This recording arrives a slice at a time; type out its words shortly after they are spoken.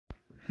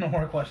No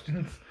more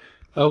questions.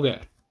 Okay,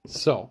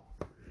 so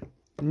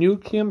new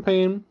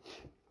campaign.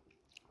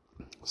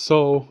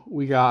 So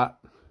we got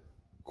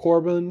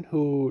Corbin,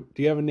 who,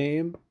 do you have a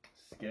name?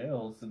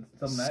 Scales.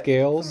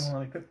 Scales?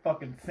 Someone like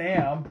fucking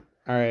Sam.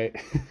 Alright.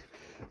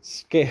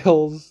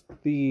 Scales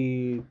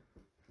the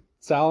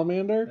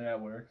salamander?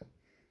 That works.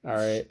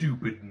 Alright.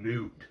 Stupid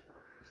newt.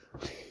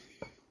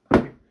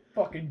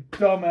 Fucking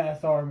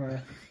dumbass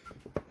armor.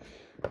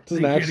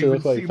 Doesn't They can't actually look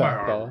even like see that,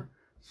 my though. armor,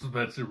 so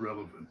that's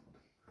irrelevant.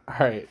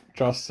 Alright,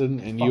 Justin,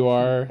 and Fuck you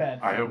are... fat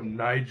I suit. am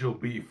Nigel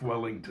Beef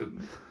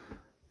Wellington,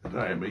 and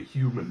I am a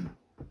human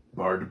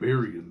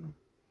barbarian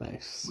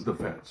Nice. with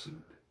a fat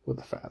suit With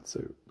the fat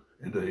suit.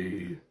 and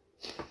a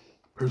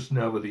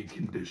personality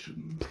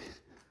condition.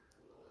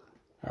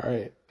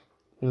 Alright.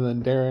 And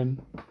then Darren,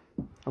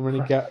 I'm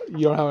gonna get...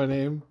 You don't have a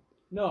name?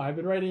 No, I've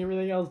been writing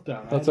everything else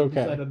down. That's I haven't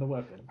okay. decided on the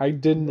weapon. I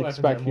didn't Weapons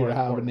expect are you more to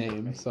have a important to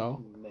name, me.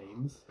 so...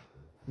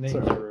 Names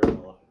Sorry. are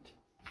irrelevant.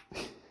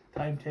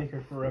 Time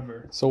taker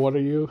forever. So what are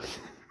you?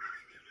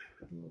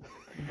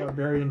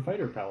 Barbarian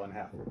fighter paladin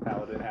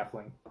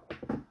halfling.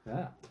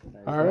 Yeah.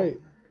 there you go. Alright.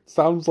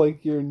 Sounds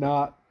like you're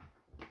not...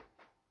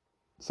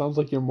 Sounds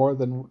like you're more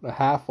than a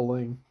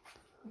halfling.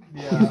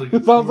 Yeah.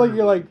 It sounds like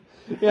you're like...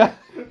 Yeah.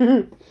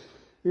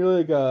 You're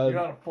like You're a...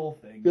 not a full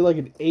thing. You're like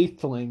an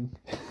eighthling.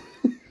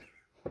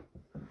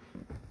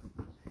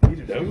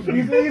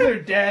 These are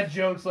dad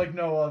jokes like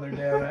no other,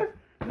 damn it.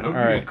 That would be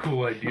Alright. a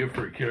cool idea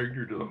for a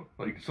character to,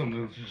 like,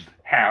 something that's just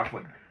half,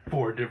 like,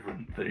 4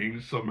 different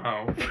things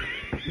somehow.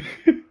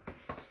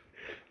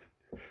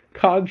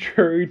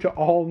 Contrary to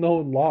all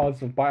known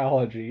laws of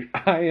biology,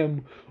 I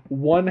am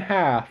one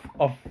half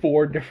of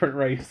 4 different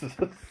races.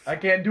 I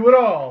can't do it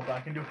all, but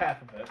I can do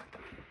half of it.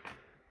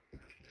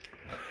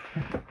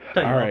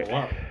 All right.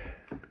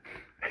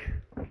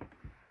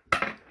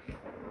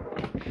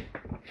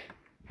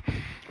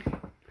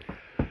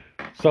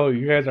 So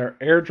you guys are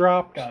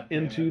airdropped God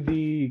damn into it.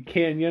 the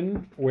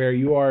canyon where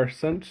you are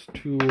sent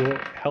to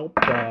help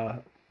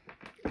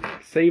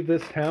save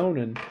this town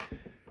and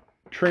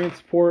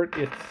transport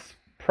its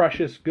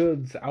precious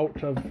goods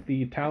out of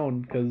the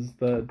town because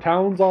the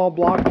town's all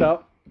blocked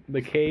up.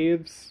 The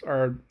caves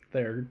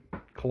they're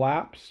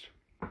collapsed.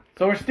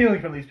 So we're stealing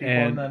from these people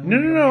and then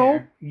leaving them no.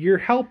 here. You're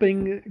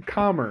helping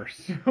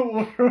commerce.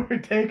 We're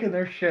taking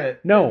their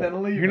shit. No, and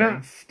then leaving. you're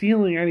not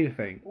stealing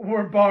anything.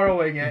 We're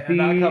borrowing it and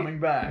not coming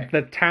back.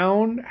 The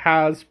town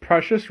has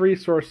precious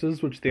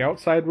resources which the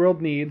outside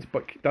world needs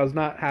but does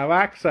not have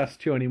access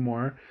to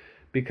anymore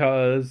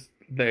because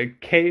the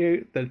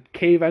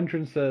cave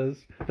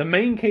entrances, the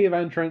main cave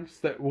entrance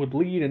that would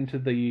lead into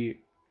the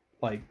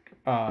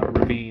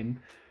ravine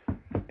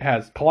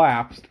has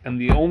collapsed, and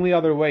the only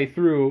other way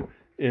through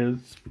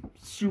is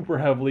super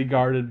heavily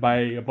guarded by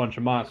a bunch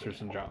of monsters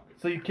and junk.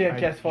 So you can't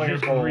cast I fireball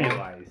just and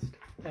realized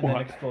then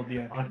What? explode the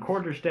a entrance.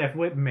 quarterstaff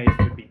whip mace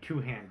would be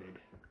two-handed.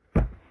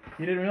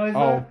 You didn't realize Oh,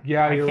 that?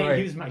 yeah, I you're can't right.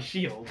 use my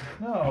shield.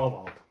 No. Oh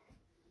well.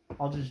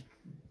 I'll just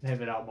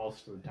have it out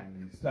most of the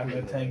time. It's not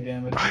gonna tank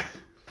damage.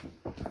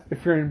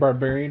 If you're in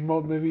barbarian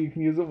mode, maybe you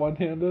can use it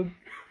one-handed.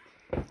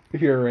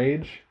 If you're a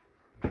rage.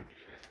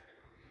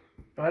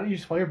 Why didn't you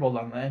use firebolt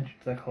on the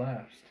entrance that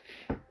collapsed?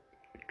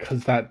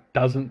 Because that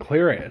doesn't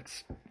clear it.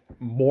 It's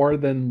more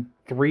than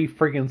 3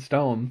 freaking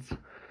stones.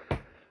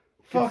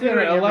 Fucking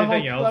Considering a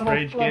everything else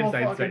Rage gives,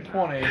 I'd fucking say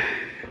 20.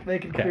 They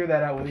can Okay. clear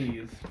that out with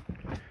ease.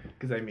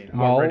 Because I mean, I'm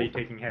Well, already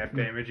taking half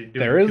damage and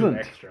doing there 2 isn't.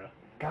 extra.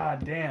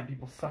 God damn,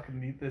 people suck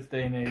in this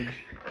day and age.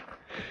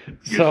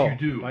 Yes, So you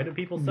do. Why do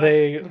people suck?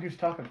 Look who's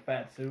talking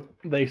fat suit.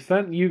 they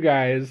sent you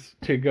guys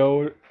to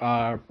go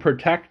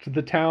protect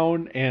the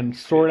town and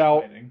sort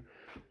out Fighting.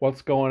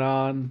 what's going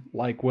on,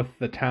 like with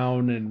the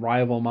town and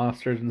rival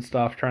monsters and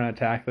stuff trying to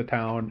attack the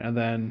town, and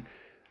then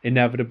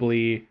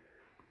inevitably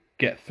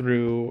get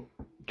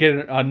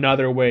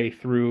another way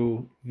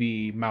through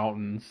the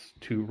mountains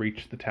to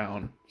reach the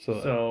town, so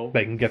So-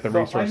 they can get the So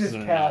I resources. just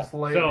in and cast out.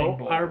 lightning So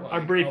bolt, our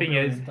like, briefing a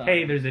is, billion hey,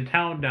 times. there's a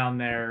town down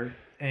there,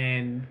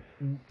 and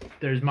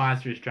there's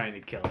monsters trying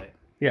to kill it.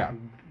 Yeah,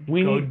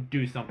 we Go need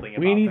do something about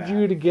we need that.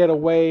 you to get a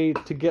way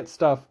to get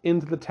stuff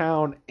into the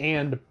town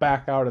and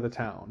back out of the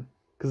town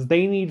because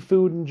they need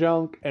food and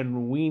junk,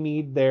 and we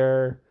need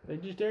their They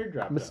just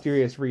airdropped us.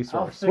 mysterious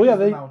resource. fix Well, yeah,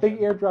 the they mountain.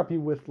 airdrop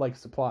you with like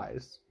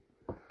supplies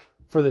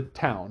for the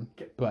town,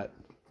 but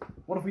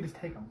What if we just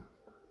take them?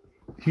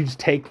 if you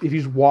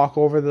just walk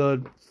over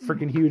the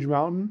freaking huge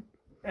mountain.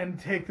 And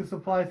take the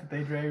supplies that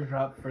they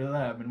drop for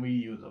them and we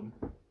use them.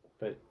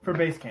 But For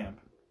base camp.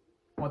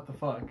 What the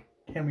fuck?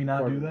 Can we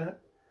not Or- do that?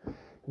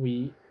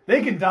 we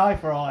They can die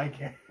for all I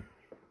care.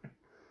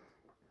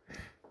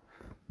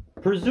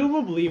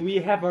 presumably we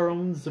have our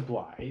own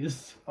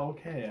supplies.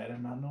 Okay, I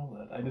did not know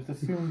that. I just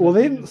assumed. Well,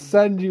 that they didn't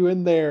send you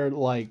in there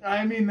like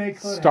I mean, they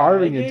could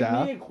starving They to gave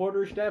death. me a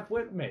quarterstaff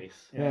whip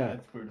mace. Have. Yeah. Yeah,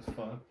 that's weird as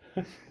fuck.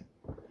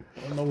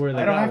 I don't know where they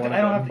I don't got have one to. of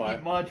I don't them, have to but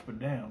eat much, but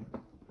damn.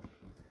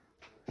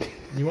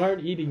 you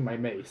aren't eating my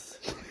mace.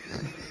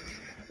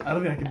 I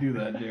don't think I could do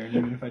that, Darren.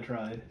 Even if I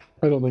tried.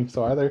 I don't think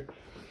so either.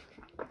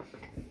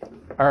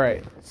 All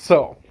right,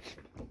 so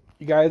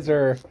you guys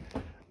are.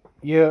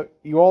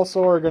 you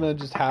also are gonna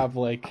just have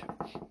like,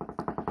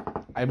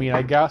 I mean,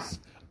 I guess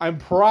I'm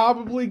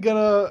probably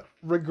gonna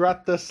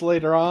regret this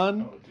later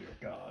on, Oh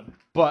dear God.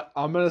 but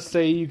I'm gonna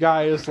say you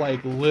guys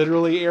like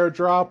literally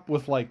airdrop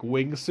with like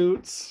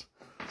wingsuits.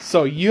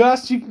 So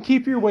yes, you can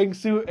keep your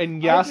wingsuit,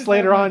 and I yes, just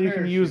later have my on you can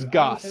parachute. use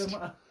gust.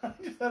 I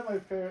just have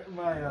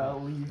my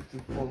leaf to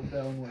float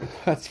down with.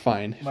 That's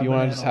fine. If My you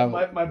want to banana-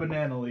 just have, my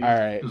banana leaf. all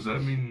right, Does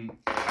that mean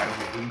I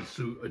have a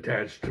wingsuit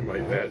attached to my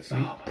bat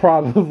suit?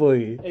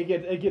 probably.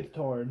 It gets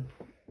torn.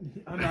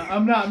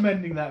 I'm not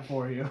mending that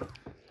for you.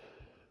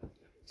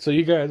 So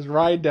you guys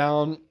ride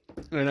down,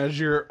 and as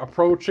you're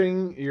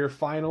approaching your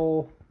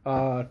final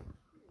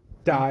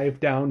dive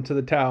down to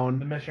the The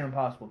town, Mission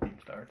Impossible theme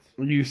starts.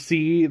 you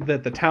see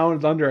that the town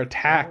is under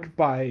attack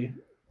by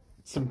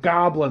some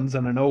goblins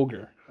and an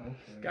ogre. Okay.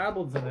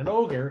 Goblins and an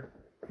ogre.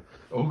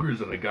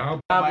 Ogres and a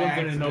goblin. Goblins and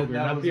an accident, ogre,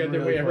 that not was the other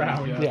really way funny,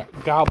 around. yeah. Yeah,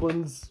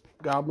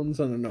 goblins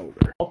and an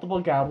ogre. Multiple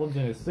goblins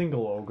and a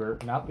single ogre,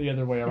 not the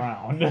other way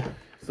around.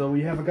 So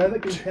we have a guy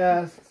that can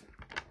cast.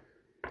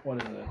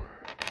 What is it?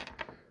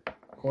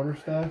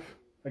 Quarterstaff.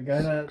 A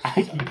guy that.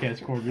 I can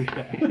cast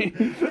quarterstaff.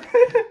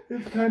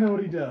 It's kind of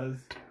what he does.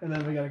 And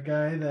then we got a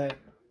guy that.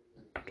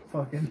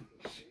 Fucking.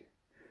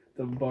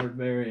 The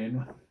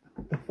barbarian.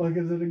 What the fuck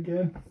is it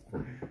again?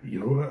 You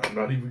know what? I'm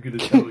not even gonna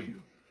tell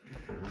you.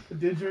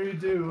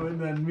 Didgeridoo, and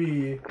then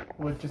me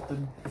with just a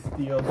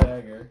steel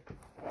dagger.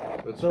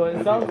 That's So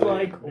it sounds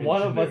really like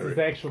one of us is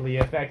visionary. actually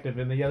effective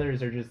and the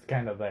others are just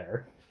kind of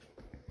there.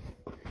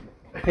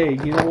 Hey,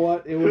 you know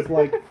what? It was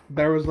like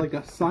there was like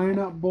a sign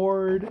up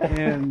board,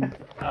 and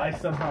I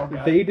somehow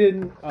got. they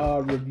didn't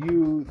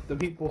review the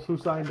people who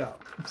signed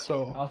up.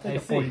 So I'll take I a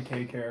see.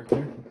 40k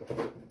character.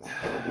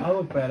 I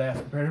look badass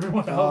compared to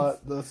everyone else.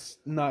 that's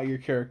not your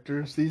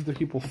characters. These are the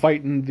people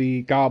fighting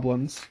the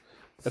goblins.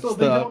 That's So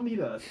they the don't need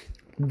us.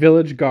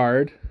 village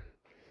guard.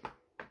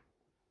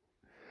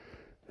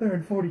 They're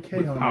in 40k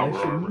With on power they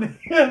armor. should,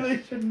 yeah,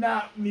 they should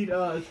not need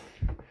us.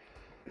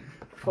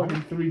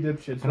 Fucking 3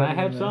 dipshits. Can I running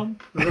have in some?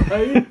 there.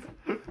 Right?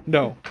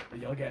 No,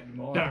 Y'all get me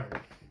more. Darn.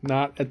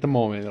 not at the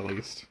moment, at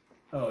least.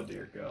 Oh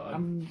dear God.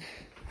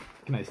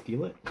 Can I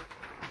steal it?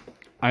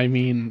 I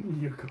mean,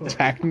 You could.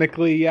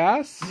 technically,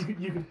 yes.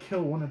 You could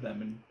kill one of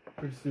them and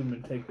presume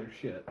and take their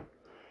shit.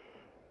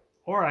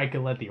 Or I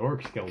could let the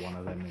orcs kill one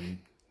of them and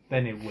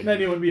then it would.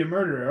 Then you would be a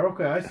murderer.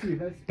 Okay, I see.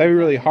 That'd be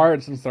really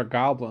hard since they're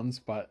goblins,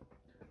 but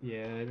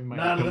Yeah, it might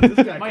Not have unless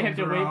this guy might have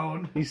comes to wait.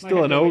 around. he's might still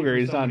have an to wait ogre. for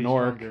He's not an somebody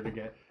orc. stronger to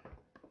get.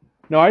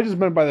 No, I just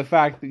meant by the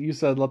fact that you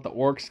said let the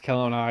orcs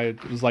kill him. I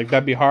was like,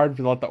 that'd be hard if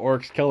you let the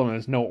orcs kill him and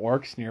there's no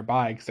orcs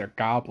nearby because they're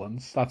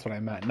goblins. That's what I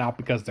meant. Not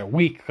because they're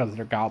weak because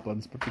they're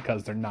goblins, but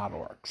because they're not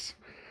orcs.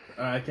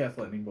 I cast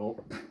lightning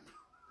bolt.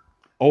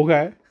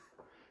 Okay.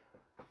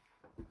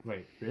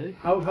 Wait, really?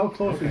 How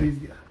close are these?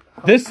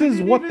 This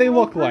is what they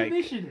look like.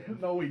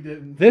 Initiative. No, we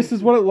didn't. This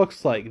is what it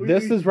looks like. We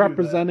This need to is do that.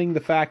 representing the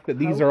fact that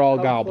these How- are all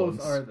how goblins.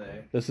 Close are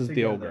they? This is the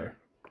together? ogre.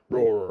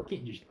 Roar.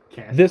 Can't just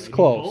cast This lightning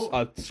close.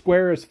 bolt. A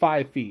square is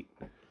 5 feet.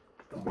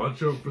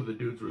 Watch out for the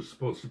dudes we're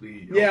supposed to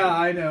be. Yeah,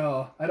 I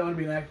know. I don't want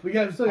to be an We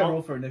still got to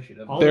roll for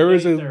initiative. all- There the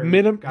is a days are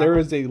minimum. There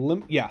goblins. is a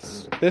lim.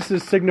 Yes, this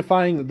is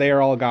signifying that they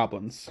are all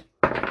goblins.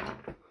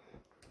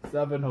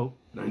 7. Oh,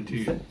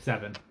 19.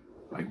 7.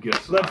 I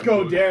guess. Let's I'm go,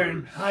 going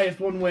Darren. first. Highest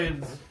one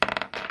wins.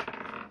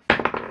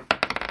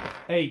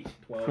 8.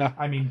 12. Yeah.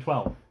 I mean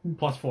 12.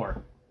 Plus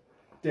 4.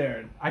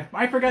 Darren.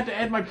 I forgot to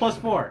add my plus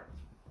 4.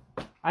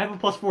 I have a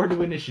plus 4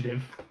 to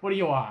initiative. What do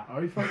you want?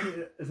 Are you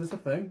fucking? Is this a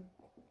thing?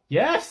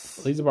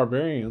 Yes! He's a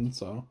barbarian,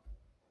 so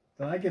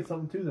Then I get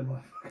something too. Then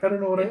I don't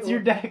know what It's your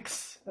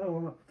dex.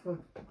 Oh, what?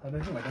 I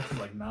think my dex is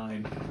like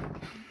 9.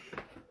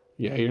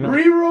 yeah, you're not.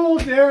 Reroll,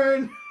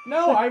 Darren.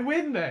 No, I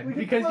win then. We get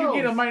Because you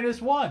get a 12s.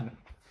 minus 1.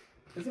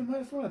 Is it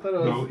 -1? I thought it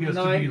was No, he has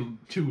 9. to be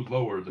 2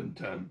 lower than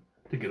 10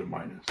 to get a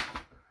minus.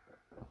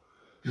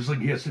 Just like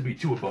he has to be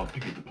 2 above to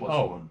get the plus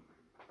Oh. 1.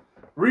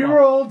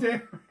 Reroll,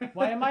 Darren.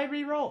 Why am I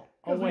reroll?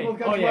 Oh, 'Cause we wait. both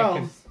got Oh, yeah, 12s.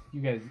 because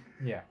you guys.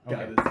 Yeah,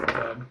 okay.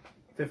 Got this.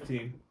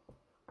 15.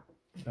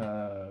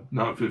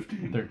 Not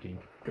 15. 13.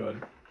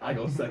 Good. I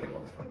go second,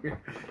 motherfucker.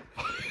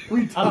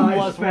 We tied.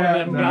 Unless one of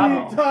them We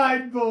goblins.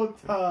 tied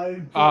both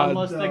times.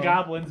 Unless the No.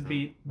 goblins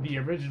beat the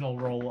original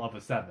roll of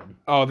a 7.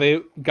 Oh,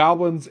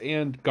 goblins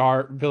and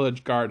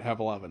village guard have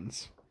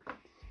 11s.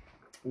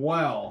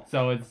 Wow.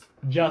 So it's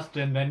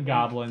Justin, then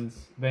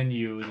goblins, then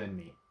you, then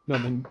me. No,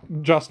 then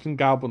Justin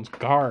goblins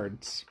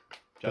guards.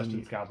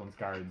 Justin's goblins,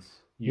 guards,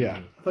 you, Yeah.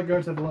 me. I thought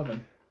guards have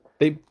 11.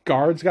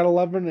 Guards got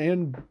 11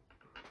 and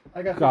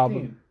I got 15.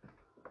 Goblin.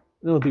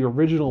 no, the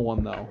original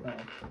one though. Oh.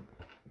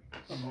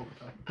 I'm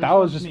overtime. That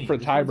was one's just me? for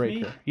This one's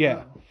me? tiebreaker.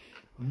 Yeah,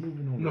 I'm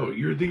moving over. No,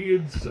 you're the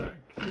insect.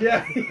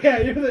 Yeah, yeah,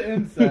 you're the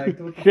insect.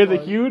 What you're the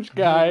fuck? huge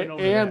guy Moving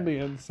over and there.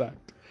 the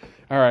insect.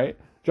 All right,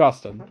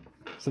 Justin,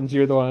 since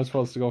you're the one who's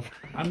supposed to go first.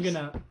 I'm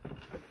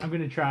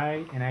gonna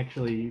try and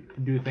actually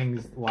do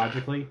things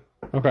logically,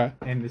 Okay,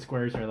 and the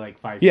squares are like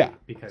 5 Yeah. feet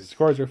because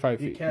scores are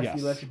 5 You feet. cast Yes.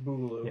 the electric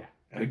boogaloo. Yeah.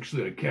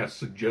 Actually, I cast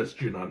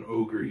suggestion on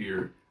Ogre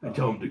here I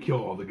tell him to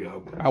kill all the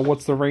goblins.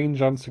 What's the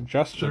range on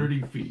suggestion?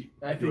 30 feet.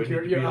 I Do think need to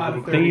you're be a out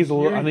little of I think he's a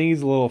close? little, I think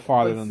he's a little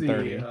farther Let's than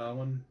see, 30.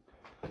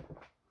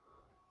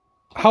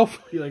 How?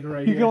 be like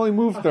right You here. can only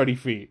move 30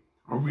 feet.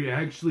 Are we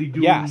actually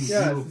doing Yes.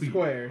 Yes, little feet?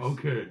 squares.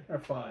 Okay. Or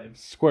 5.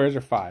 Squares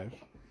are 5.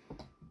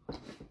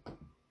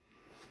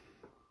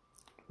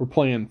 We're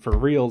playing for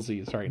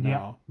realsies right Yeah,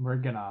 now. we're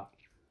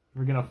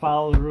gonna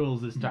follow the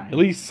rules this time. At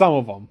least some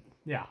of them.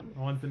 Yeah, the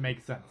ones that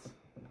make sense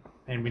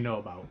and we know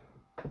about.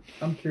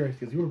 I'm curious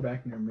because you were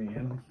back near me. I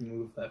don't think you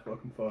moved that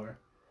fucking far.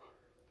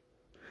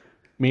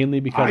 Mainly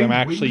because I'm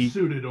actually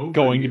wingsuited over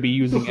going to here. be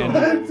using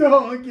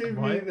Don't give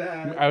me What?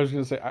 that. I was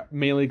going to say,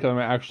 mainly because I'm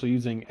actually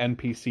using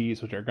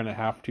NPCs, which are going to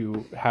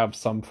have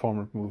some form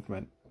of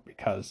movement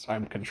because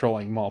I'm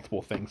controlling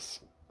multiple things.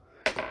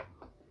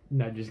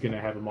 Not just gonna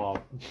have them all.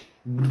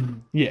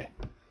 Yeah.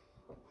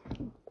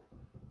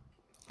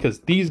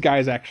 Because these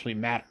guys actually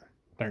matter.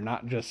 They're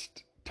not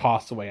just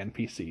toss away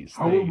NPCs.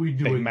 How are we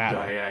they doing matter.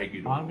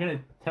 diagonal? I'm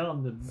gonna tell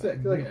them to.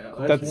 Six. Look at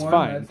that. That's 1,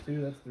 fine. That's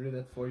 2. That's 3.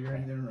 That's 4. You're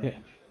in range. Yeah.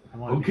 I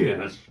wanna Okay, do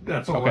that.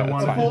 that's all Okay, I that's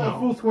wanted A to full, know. a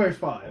full square is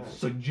 5.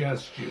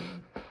 Suggestion.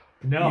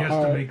 No. He has to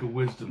Alright. make a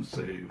wisdom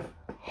save.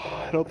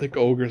 I don't think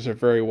ogres are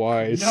very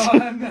wise.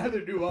 No,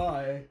 neither do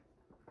I.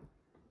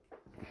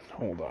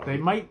 Hold on. They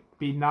might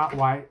be not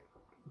white.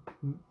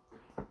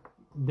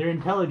 Their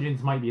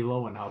intelligence might be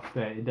low enough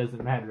that it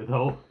doesn't matter,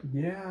 though.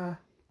 Yeah.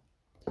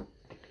 You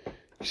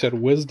said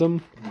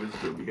wisdom?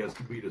 Wisdom. He has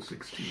to beat a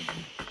 16.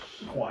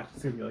 Watch.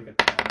 It's gonna be like a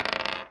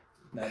 10.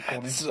 Not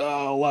 20. It's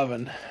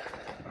 11.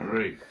 All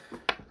right.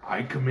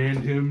 I command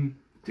him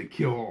to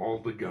kill all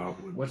the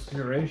goblins. What's the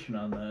duration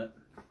on that?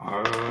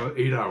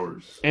 8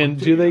 hours. And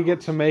Up do 8 they get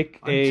hours. to make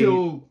a...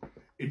 Until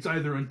it's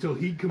either until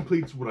he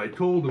completes what I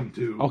told him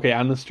to. Okay,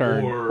 on this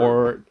turn,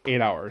 or 8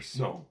 hours?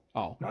 No,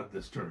 Oh. not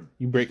this turn.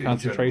 You break Just in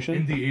concentration?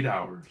 general, in the 8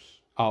 hours.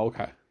 Oh,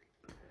 okay.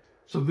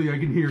 Something I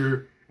can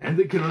hear and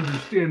that can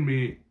understand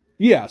me.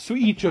 Yeah, so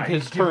each of I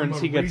his give him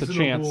turns he gets a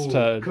chance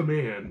reasonable to...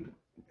 command.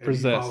 And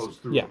resist. He follows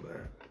through Yeah. on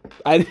that.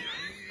 I,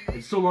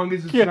 And so long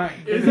as it's Yeah. not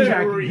Is it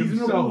attacking reasonable,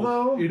 himself,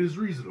 though? it is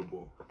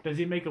reasonable. Does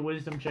he make a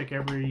wisdom check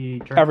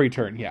every turn? every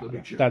turn, yeah. Let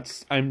me check.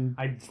 That's... I'm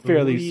I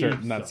fairly believe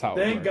certain that's so. how it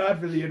Thank works. God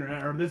for the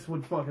internet, or this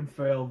would fucking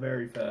fail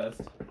very fast.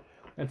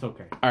 That's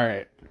okay.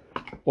 Alright.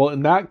 Well,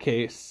 in that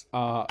case,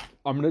 I'm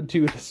gonna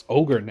do this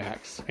ogre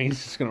next. And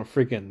he's just gonna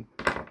freaking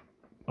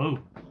Oh,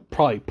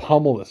 probably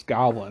pummel this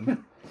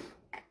goblin.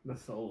 The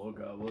solo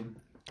goblin.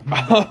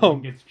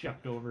 gets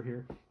chucked over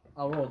here.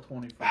 I'll roll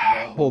 20 for the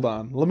goblin. Hold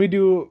on. Let me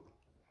do...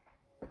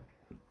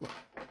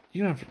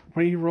 You don't have...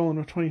 What are you rolling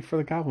a 20 for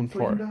the goblin for?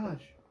 Freaking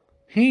dodge.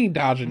 He ain't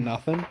dodging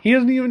nothing. He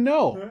doesn't even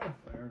know.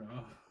 Fair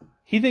enough.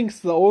 He thinks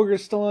the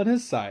ogre's still on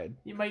his side.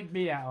 You might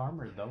be out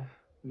armor though.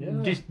 Yeah.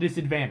 Just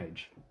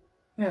disadvantage.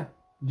 Yeah.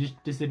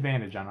 Just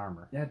disadvantage on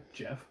armor. Yeah,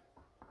 Jeff.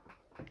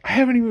 I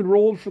haven't even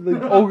rolled for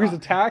the ogre's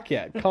attack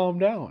yet. Calm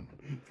down.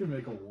 It's gonna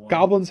make a 1.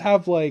 Goblins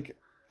have like...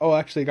 Oh,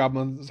 actually,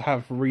 goblins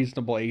have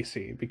reasonable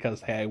AC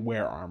because they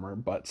wear armor,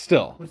 but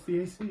still. What's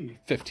the AC?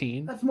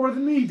 15. That's more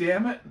than me,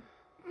 damn it.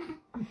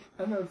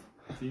 I'm a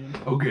 15.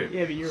 Okay.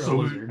 Yeah, but you're a so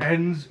wizard. it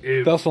ends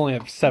if They also only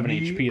have 7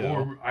 me HP, though.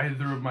 or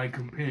either of my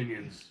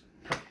companions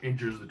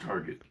injures the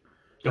target.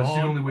 That's the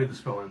Don't- only way the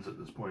spell ends at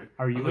this point.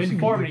 Are you Unless he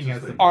informing completes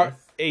us his of thing. Are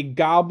a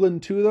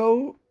goblin, too,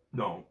 though?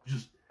 No,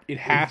 just It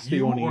has if to be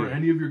you one or of you.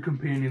 any of your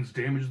companions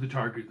damage the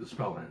target, the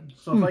spell ends.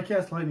 So if I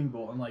cast lightning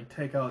bolt and like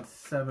take out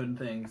 7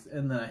 things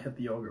and then I hit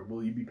the ogre,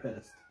 will you be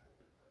pissed?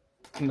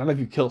 Not if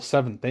you kill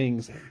 7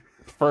 things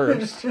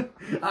first.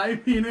 I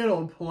mean,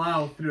 it'll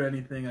plow through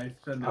anything I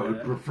send I would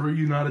it. prefer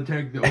you not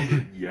attack the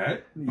ogre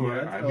yet, but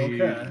Yeah, I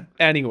mean, okay.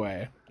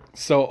 Anyway,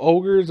 so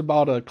ogre's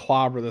about to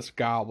clobber this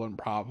goblin,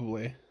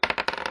 probably.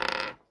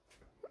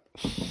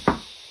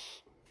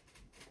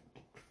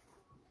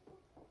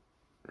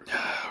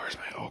 Where's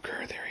my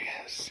ogre? There he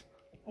is.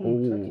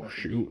 Oh,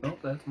 shoot. Oh,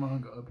 that's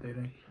manga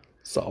updating.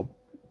 So,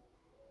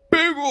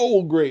 big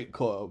old great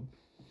club.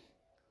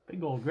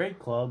 Big old great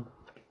club.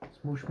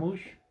 Smoosh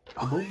smoosh.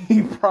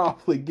 He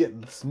probably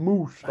getting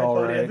smooshed, I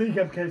alright. think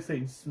I kept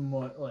saying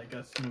smut like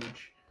a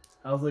smooch.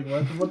 I was like,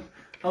 what?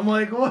 I'm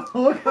like,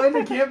 what kind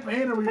of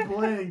campaign are we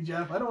playing,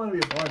 Jeff? I don't want to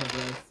be a part of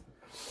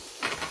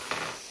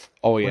this.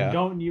 Oh, Well, yeah.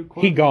 don't you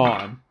quote He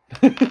gone.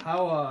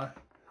 How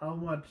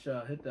much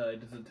hit die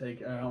does it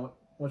take?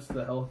 What's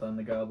the health on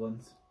the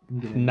goblins?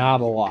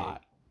 Not a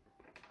lot.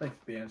 Thanks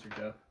for the answer,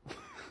 Jeff.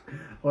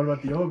 What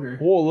about the ogre?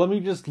 Well, let me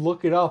just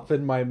look it up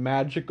in my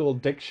magical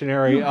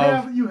dictionary You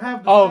have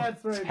the of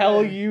stats right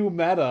tell there. you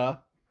meta.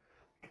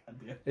 God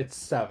damn. It's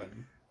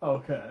 7.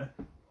 Okay.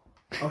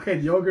 Okay,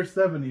 the ogre's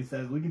 7, he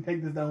says. We can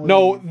take this down with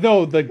No, ease.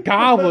 no, the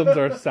goblins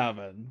are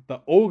 7. The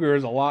ogre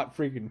is a lot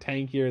freaking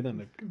tankier than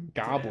the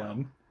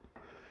goblin.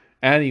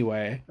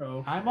 Anyway,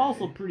 Okay. I'm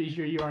also pretty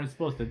sure you aren't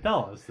supposed to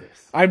tell us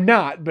this. I'm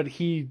not, but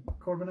he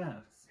Corbin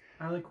asks.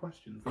 I like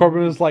questions.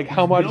 Corbin is like,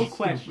 how much? No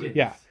questions.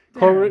 Yeah,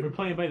 Corbin, We're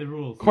playing by the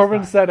rules. It's Corbin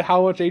fine. said,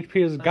 "How much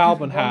HP does a That's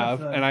goblin just a bonus have?"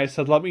 then. And I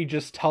said, "Let me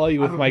just tell you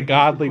I with don't my think this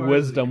godly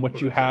requires wisdom any what you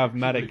bonus have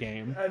action.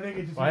 metagame." I think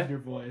it just What? used your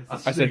voice. A I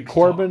said, snake's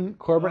Corbin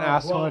Oh,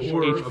 asked how well, much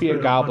or a HP bit a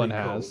of goblin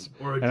honeycomb, has.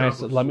 or a And I drop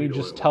said, of let me sweet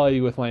just oil. tell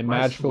you with my My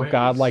magical sweat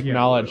godlike is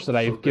knowledge oil, that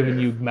I've so given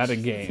there. you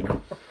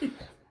metagame.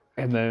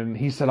 And then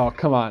he said, "Oh,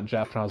 come on,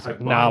 Jeff." And I was I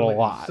like, "Not a buy it and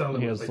lot." sell it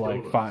And he with was my like,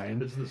 donuts.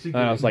 "Fine." It's the secret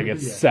And I was like,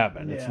 "It's ingredient.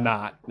 7. It's Yeah.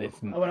 not.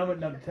 It's I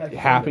went down to Texas.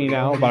 happy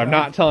now, but I'm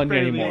not telling you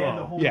Fairly anymore." And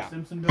the Homer Yeah.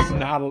 Simpson It's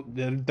donut.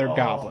 not. They're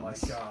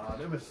goblins. Oh my god,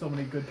 there was so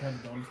many good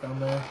kinds of donuts down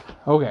there.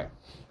 Okay.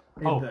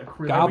 They had Oh, the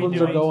cream- Goblins are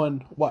doing-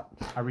 going what?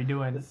 Are we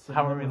doing? The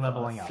How are cinnamon we with,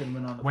 leveling up?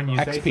 cinnamon on the When you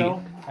front. say XP.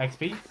 so,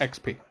 XP.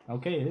 XP.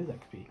 Okay, it is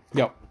XP.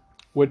 Yep.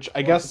 Which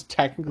I guess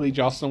technically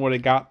Justin would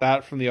have got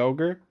that from the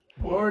ogre.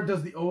 Or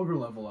does the ogre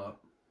level up?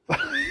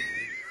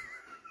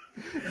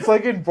 It's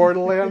like in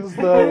Borderlands,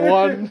 the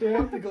one.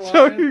 Yeah, the Goliath.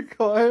 Chucky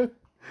Goliath.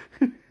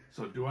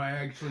 So do I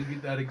actually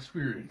get that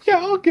experience? Yeah,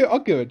 I'll give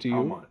it to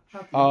How you. much?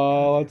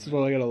 That's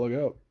what I gotta look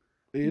up.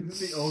 It's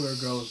The ogre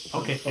grows.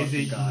 Okay, Fucking is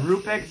it God.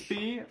 group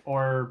XP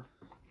or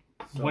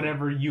So-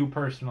 whatever you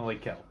personally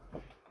kill?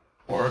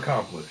 Or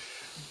accomplish?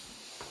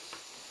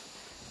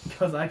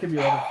 Because I could be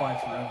level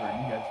 5 forever,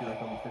 and you guys be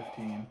like level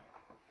 15.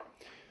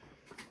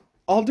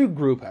 I'll do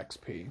group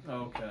XP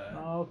Okay.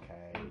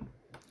 Okay.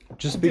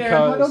 just Damn,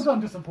 because.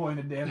 I'm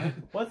disappointed, damn it.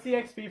 What's the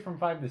XP from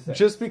 5 to 6?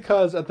 Just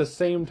because at the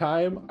same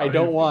time, I have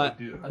don't no want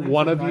idea. I think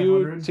one it's of you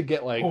 900. to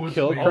get like Oh, it's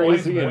kill way-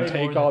 crazy way and more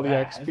take than all the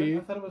that. Is it? I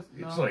XP. thought it was.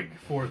 It's no. like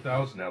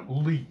 4,000 at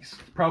least.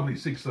 Probably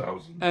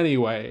 6,000.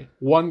 Anyway,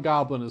 one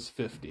goblin is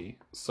 50,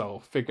 so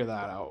figure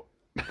that out.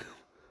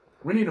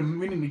 We need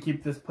to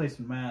keep this place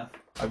in math.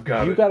 I've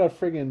got You it. got a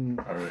friggin'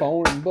 All right.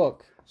 phone and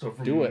book. So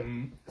from, do it.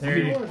 There Some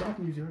you- people I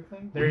can use your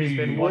thing. There's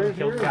been one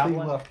killed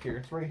goblin. left here?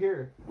 It's right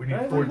here. We need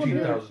Right,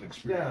 14,000 Yeah,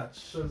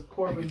 experience. says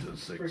Corbin's Make it to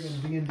 6.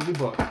 friggin' D&D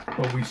book.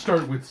 But we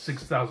start with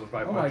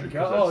 6,500. Oh my 'cause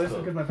god! Oh, this that's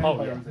is because the my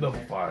vampire yeah. was in level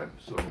there. 5.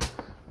 So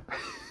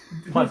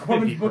Plus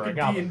Corbin's 50 for book a of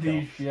goblin D&D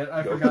kill. shit.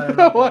 I Go. forgot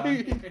about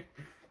Why? that.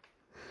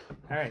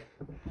 All right.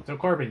 So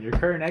Corbin, your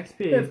current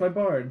XP Yeah, it's my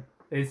bard.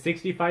 is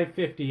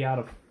 6550 out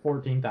of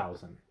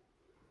 14,000.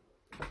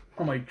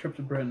 On my trip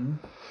to Britain.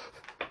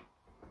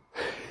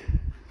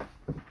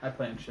 I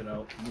planned shit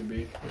out.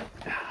 Maybe.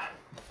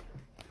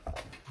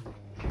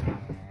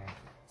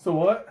 So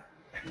what?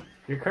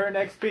 Your current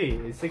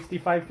XP is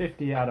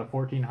 6550 out of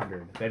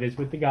 1400. That is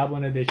with the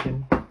Goblin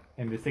Edition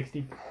and the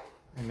 60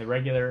 and the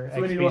regular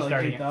So we need XP what, like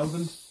starting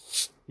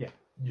 8,000?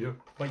 yep.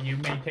 but you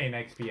maintain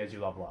XP as you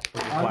level up.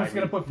 which is I'm why just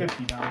gonna we- put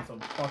 50 down, so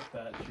fuck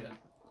that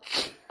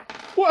shit.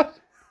 What?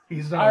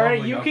 He's not All right,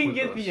 leveling you up can with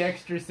get us. the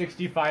extra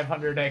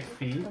 6500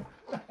 XP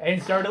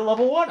and start at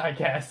level 1, I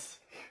guess.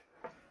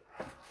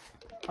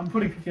 I'm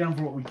putting 50 down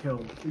for what we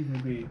killed. Leave me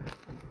be.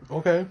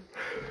 Okay.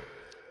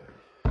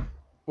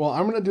 Well,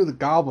 I'm gonna do the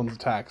goblins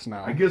attacks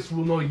now. I guess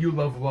we'll know you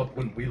level up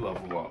when we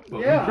level up, but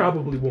Yeah. we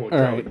probably won't All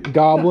tell right, you.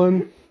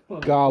 goblin,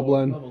 Level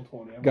Goblin. 20, level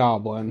 20. I'm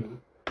goblin, Well,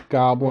 I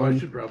goblin,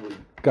 should probably write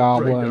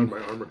down goblin. my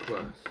armor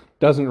class.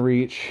 Doesn't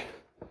reach.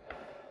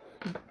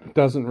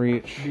 Doesn't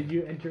reach. Did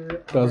you enter? a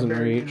Doesn't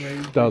barbarian reach.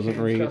 raid by Doesn't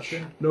chance, reach.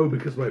 Justin? No,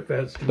 because my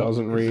fat stool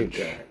Doesn't is reach.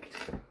 intact.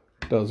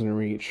 Doesn't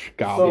reach.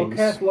 So Goblins.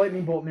 cast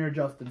lightning bolt near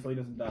Justin so he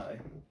doesn't die.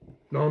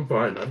 No, I'm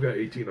fine. I've got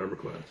 18 armor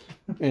class.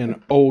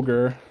 And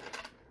ogre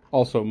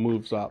also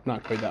moves up.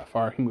 Not quite that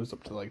far. He moves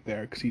up to like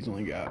there because he's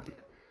only got.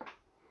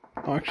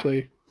 Oh,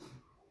 actually.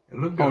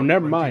 And look Oh, down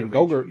never at my mind.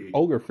 TFHE.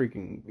 Ogre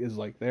freaking is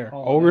like there.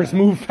 Oh, Ogres yeah.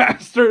 move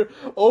faster.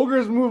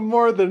 Ogres move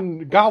more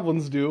than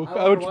goblins do. I don't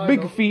know Which why,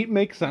 big though. feet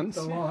makes sense.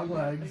 The long They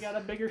legs. got a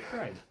bigger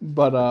stride.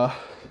 But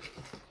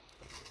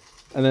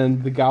and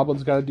then the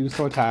goblins got to do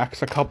some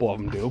attacks. A couple of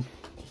them do.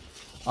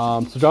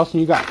 So Justin,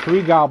 you got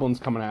 3 goblins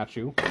coming at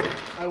you.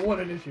 I won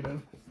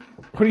initiative.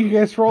 What are you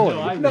guys rolling?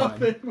 No, I won.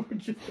 Nothing. We're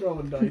just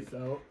throwing dice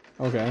out.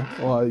 Okay.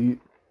 Well,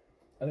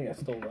 I think I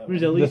stole that.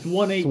 There's One. at least This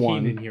 118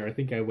 one. in here. I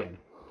think I win.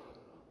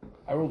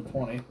 I rolled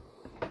 20.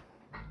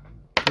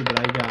 But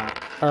I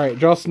got. all right,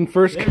 Justin.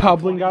 First There's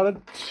goblin 20. got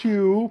a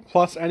 2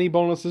 plus any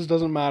bonuses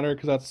doesn't matter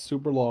because that's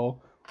super low.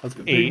 That's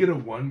If they 8. get a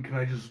 1, can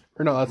I just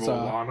Or no, that's roll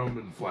on them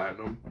and flatten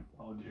them?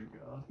 Oh dear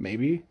God.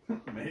 maybe.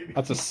 Maybe.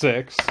 That's a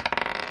 6.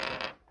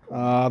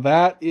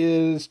 That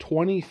is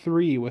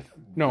 23 with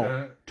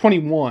no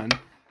 21.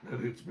 That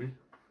hits me.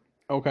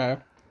 Okay.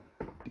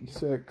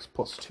 D6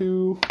 plus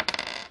 2.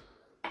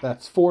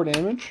 That's 4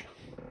 damage.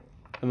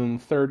 And then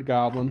the third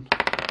goblin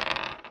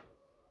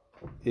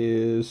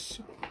is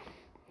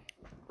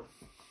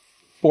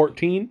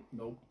 14.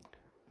 Nope.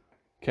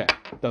 Okay,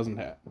 doesn't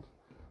hit.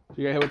 So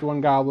you got hit with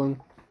one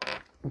goblin.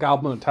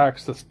 Goblin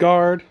attacks this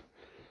guard.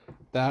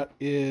 That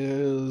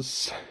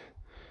is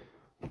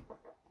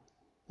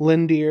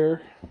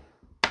Lindir.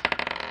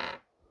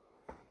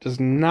 Does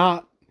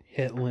not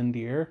hit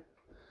Lindir.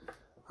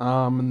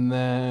 And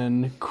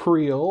then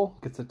Creel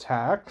gets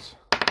attacked.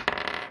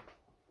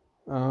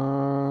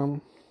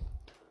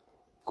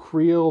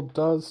 Creel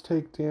does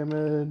take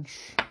damage.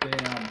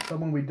 Damn.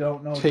 Someone we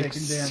don't know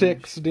Takes taking damage.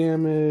 6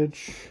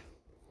 damage.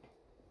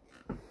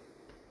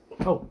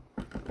 Oh,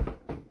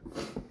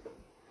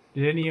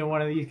 Did any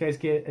one of these guys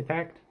get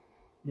attacked?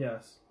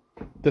 Yes.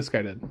 This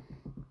guy did.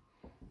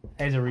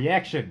 As a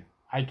reaction,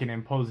 I can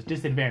impose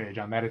disadvantage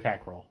on that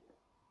attack roll.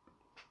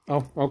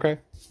 Oh, okay.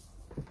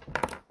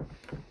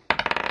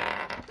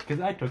 Because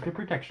I took the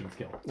protection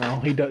skill. No,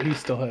 he does. He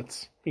still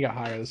hits. He got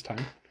higher this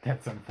time.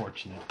 That's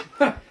unfortunate.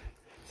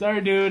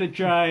 Sorry, dude. I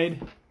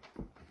tried.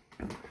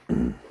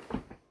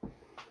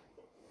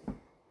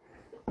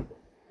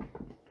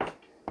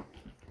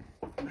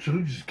 Should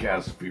have just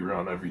cast fear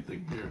on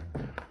everything here.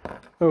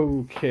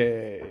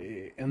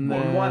 Okay, and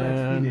Well, we want XP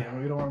then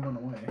damage. We don't want to run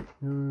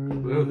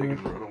away. Well, they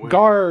can run away.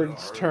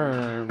 Guard's Guard,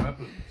 turn.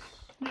 Weapons.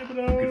 You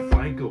can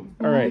flank them.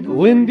 All right, Yeah,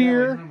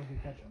 Lindir we can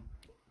catch him.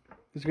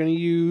 is going to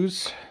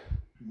use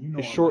You know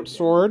his I'm short like,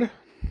 sword.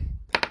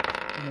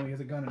 You know he has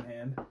a gun in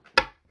hand.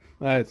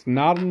 That's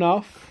not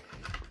enough.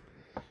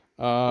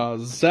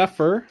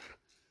 Zephyr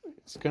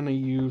is going to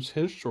use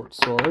his short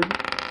sword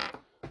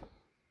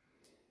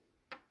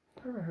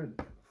I've never heard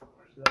that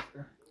before.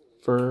 Zephyr.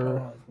 for.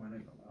 Oh, that's mine. I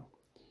don't know.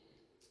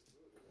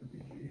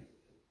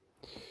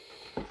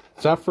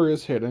 RPG. Zephyr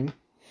is hitting.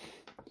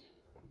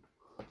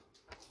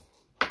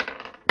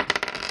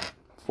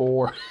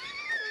 4.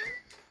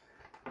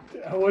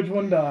 Which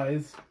one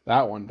dies?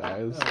 That one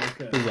dies. Oh,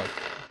 okay. There's a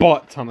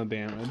butt ton of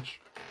damage.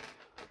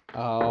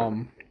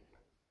 And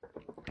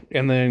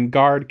then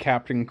guard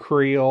Captain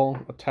Creel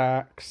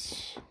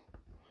attacks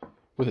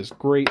with his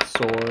great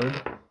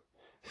sword.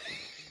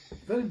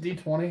 Is that a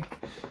D20?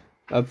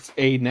 That's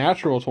a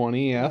natural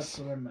 20, That's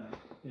yes. what I meant.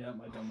 Yeah,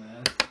 my dumb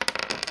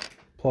ass.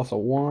 Plus a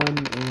 1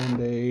 and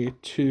a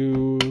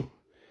 2.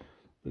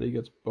 But he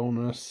gets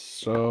bonus,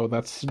 so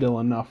that's still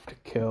enough to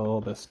kill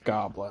this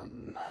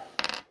goblin.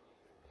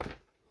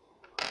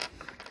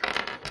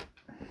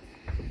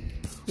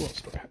 Who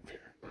else do I have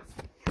here?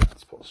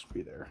 That's supposed to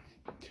be there.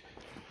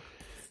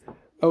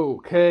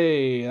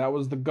 Okay, that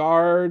was the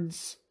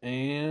guards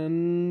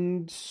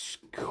and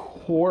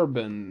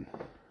Corbin.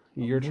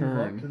 Your Move up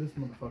turn. to this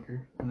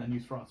motherfucker, and then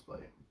use frostbite.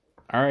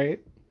 All right.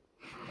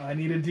 I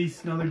need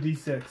another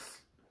D6.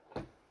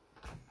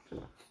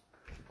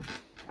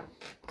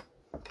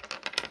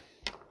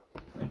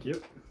 Thank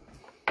you.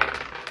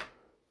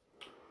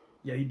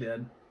 Yeah, he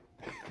did.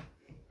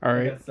 All I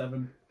right. got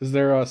 7. Is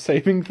there a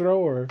saving throw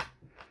or?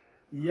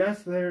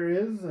 Yes, there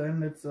is,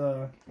 and it's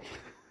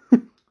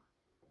You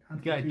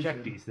gotta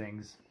check these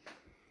things.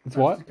 It's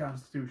what?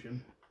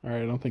 Constitution. All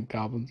right. I don't think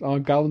goblins. Oh,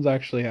 goblins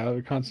actually have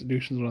their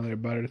constitution's one of their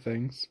better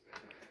things.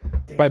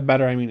 By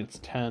better, I mean it's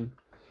 10.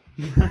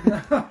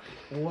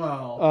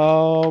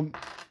 Wow.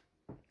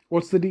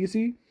 What's the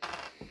DC?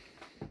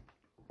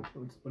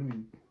 What do you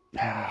mean?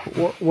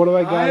 What do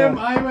I got?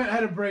 I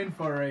had a brain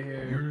fart right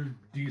here. Your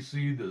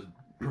DC, the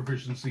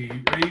proficiency,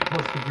 8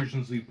 plus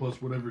proficiency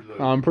plus whatever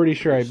the. I'm pretty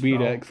sure I beat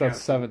spell it because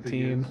that's casting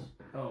thing 17. is.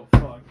 Oh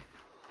fuck.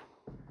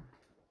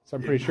 So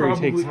I'm pretty It sure he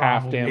takes probably-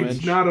 half damage.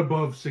 It's not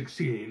above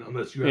 16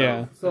 unless you have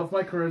Yeah. So if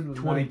my charisma's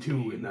 22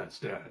 19, in that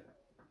stat.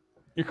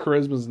 Your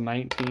charisma's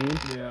 19.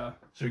 Yeah.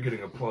 So you're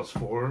getting a plus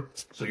 4,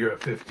 so you're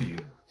at 15.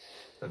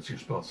 That's your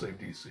spell save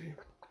DC.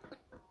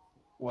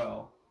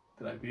 Well,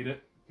 did I beat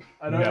it?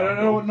 I don't No.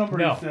 know what number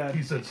No. he said.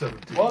 He said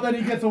 17. Well, then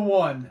he gets a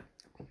 1.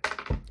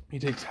 He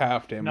takes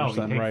half damage No, he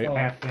then, takes right?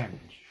 half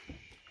damage.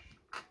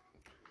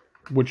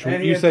 Which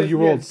And he you has said dis- you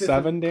he has rolled dis-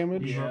 7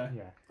 damage? Yeah.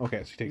 Yeah.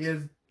 Okay, so he He takes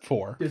has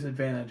 4.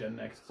 disadvantage on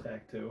next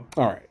attack too.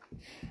 All right.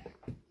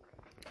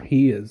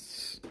 He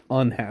is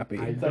unhappy. I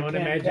So I don't can't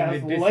imagine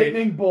cast the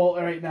lightning bolt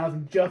right now.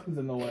 Since Justin's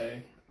in the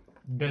way.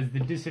 Does the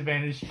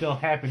disadvantage still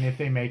happen if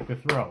they make the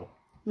throw?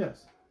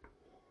 Yes.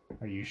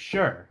 Are you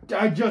sure?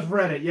 I just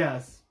read it.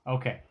 Yes.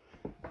 Okay.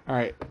 All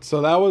right,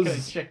 so that Gotta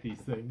was check these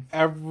things.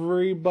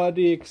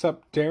 everybody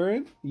except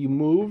Darren. You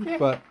moved, Yeah.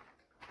 but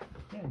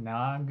Yeah, now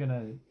I'm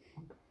gonna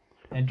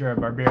enter a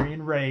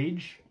barbarian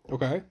rage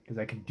okay. because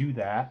I can do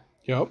that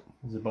Yep.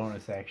 as a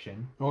bonus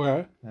action.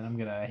 Okay. Then I'm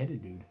gonna hit a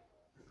dude.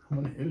 I'm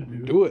gonna hit it,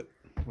 dude. Do it.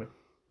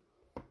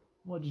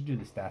 We'll just do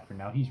the staff for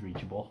now. He's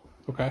reachable.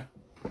 Okay.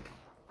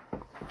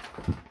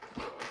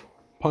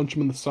 Punch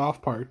him in the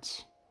soft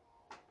parts.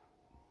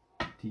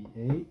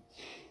 D8.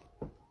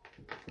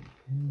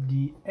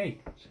 D8.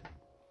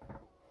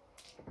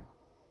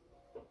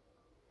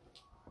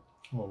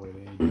 Well, wait,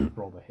 I need to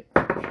roll the hit.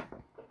 Okay.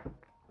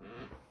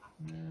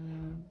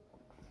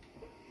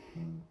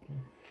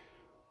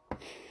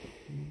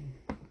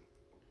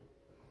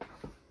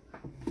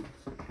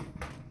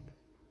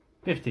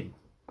 15.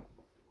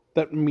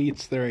 That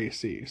meets their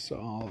AC, so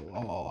I'll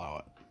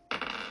allow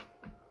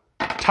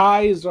it.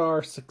 Ties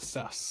are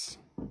success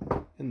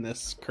in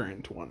this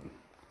current one.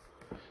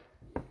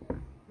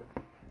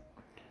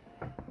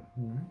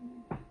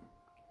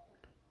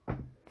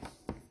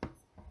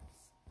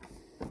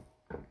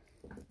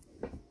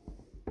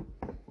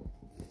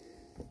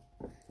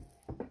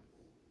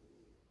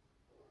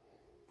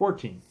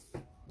 $14.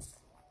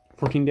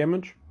 14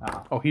 damage?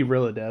 Ah. Oh, he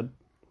really dead.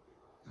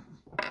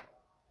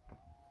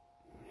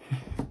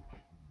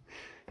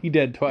 He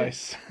dead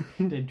twice.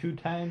 Did 2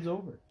 times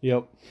over.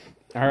 Yep.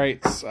 All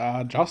right,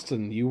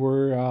 Justin, you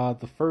were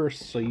the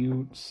first, so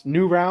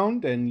new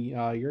round and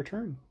your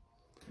turn.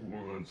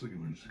 1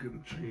 second, I'm just gonna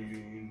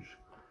change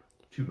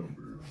 2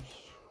 numbers.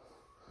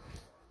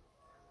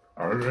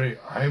 Alright,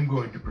 I'm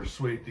going to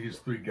persuade these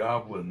 3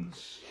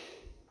 goblins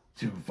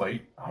to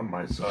fight on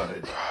my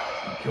side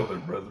and kill their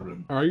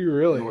brethren Are you in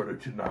really? order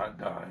to not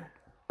die.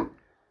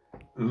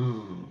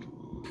 Ooh,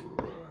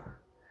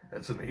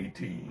 that's an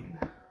 18.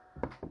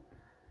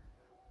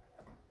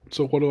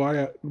 So what do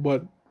I?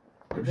 What?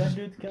 I'm Them just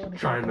dudes killing the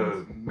trying to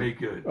goblins?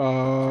 make a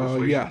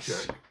persuasion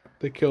Yes. check.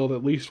 They killed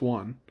at least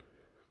one.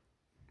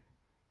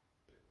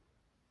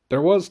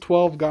 There was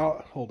 12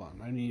 Hold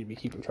on, I need to be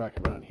keeping track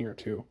of it on here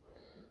too.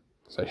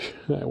 'Cause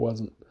I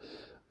wasn't.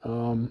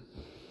 Well,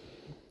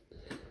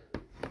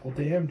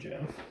 damn,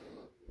 Jeff.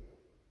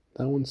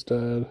 That one's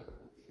dead.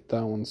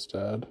 That one's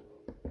dead.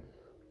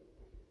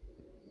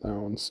 That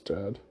one's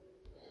dead.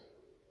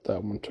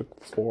 That one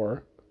took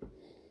 4.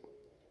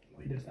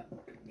 He does not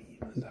look at me.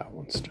 That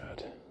one's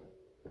dead.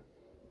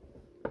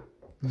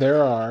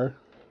 There are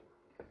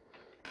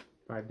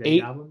 5 dead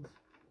 8. goblins?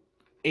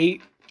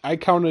 8. I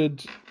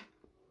counted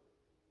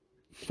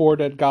 4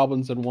 dead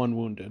goblins and 1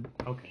 wounded.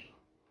 Okay.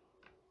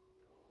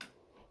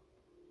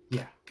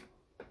 Yeah.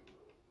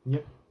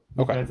 Yep.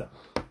 Okay. Heads up.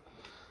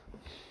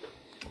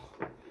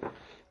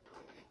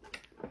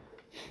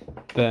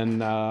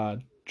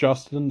 Then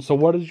Justin, so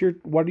what are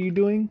you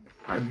doing?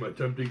 I'm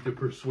attempting to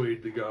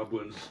persuade the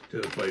goblins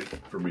to fight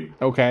for me.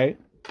 Okay.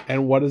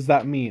 And what does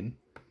that mean?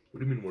 What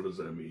do you mean, what does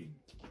that mean?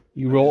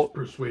 You I'm roll just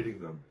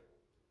persuading them.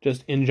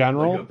 just in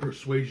general? Like a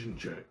persuasion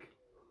check.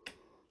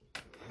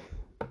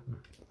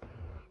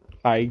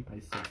 I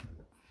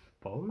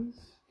suppose?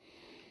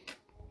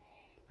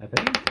 I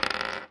think?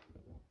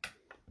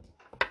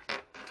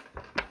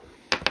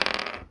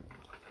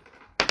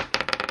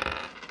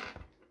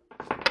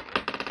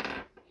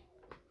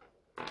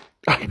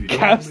 If you don't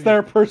guess want me-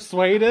 they're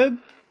persuaded?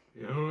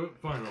 You know what?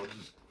 Fine, I'll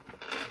just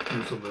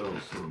do something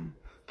else.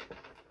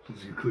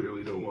 Since you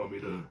clearly don't want me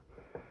to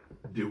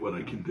do what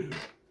I can do.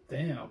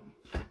 Damn.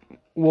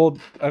 Well,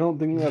 I don't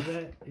think that's...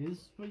 That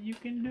is what you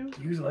can do?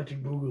 Use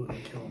electric boogaloo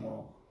and kill them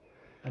all.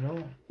 I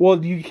don't.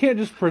 Well, you can't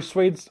just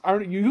persuade...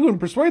 You can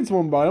persuade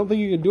someone, but I don't think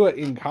you can do it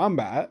in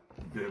combat.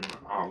 Then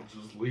I'll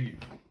just leave.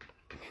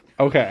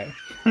 Okay.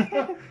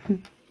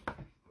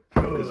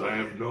 Because I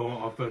have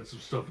no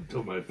offensive stuff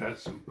until my fat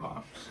suit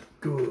pops.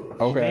 Good.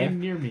 Okay. Stand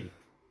near me.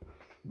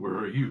 Where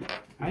are you?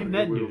 I'm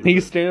Where- that where- dude.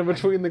 He's standing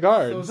between the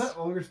guards. So is that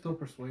ogre still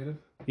persuaded?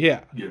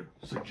 Yeah. Yeah,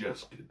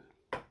 suggested.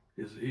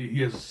 He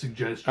has a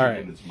suggestion All right.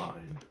 in his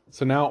mind.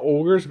 So now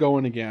Ogre's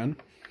going again.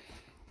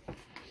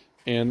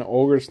 And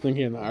Ogre's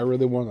thinking, I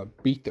really want to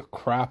beat the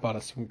crap out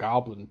of some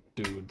goblin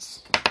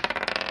dudes.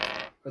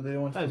 Are they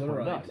the ones to That's the what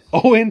it right? does.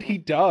 Oh, and he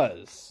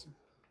does.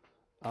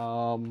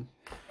 I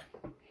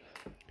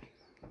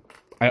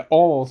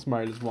almost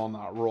might as well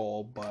not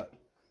roll, but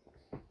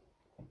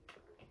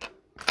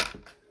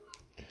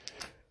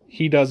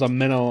he does a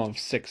minimum of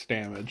 6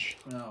 damage.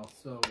 No,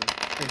 so they're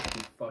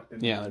basically fucked.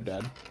 in Yeah, the-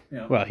 they're dead.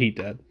 Yeah. Well, he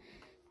dead.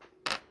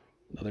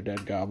 Another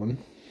dead goblin.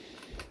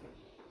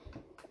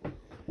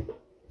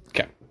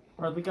 Okay.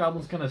 Are the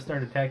goblins gonna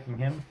start attacking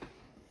him?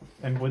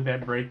 And would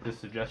that break the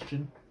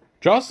suggestion?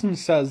 Justin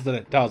says that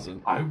it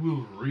doesn't. I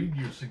will read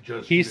your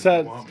suggestion He if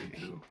says, you want me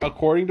to.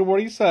 according to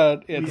what he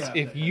said, it's have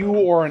if to you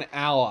help. or an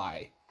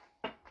ally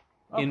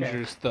Okay.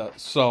 injures the...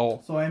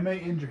 So, So I may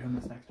injure him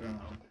this next round.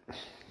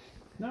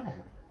 No.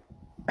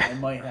 I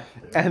might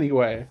have to.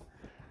 anyway.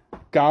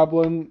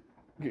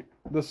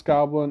 This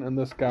goblin and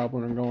this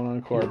goblin are going on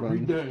Read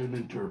Corbin. that and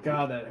interpret.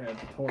 God, that had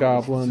torn.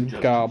 Goblin,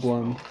 Suggestion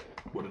goblin, spell,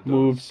 what it does.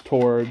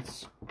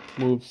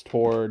 moves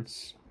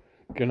towards,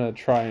 gonna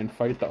try and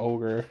fight the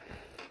ogre.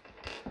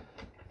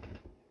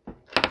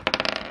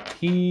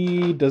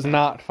 He does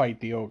not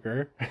fight the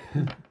ogre.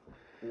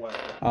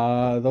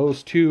 Wow.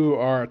 Those two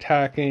are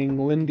attacking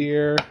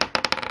Lindir.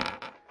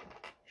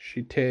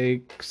 She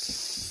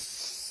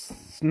takes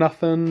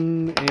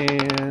nothing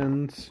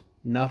and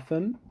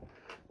nothing.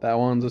 That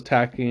one's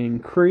attacking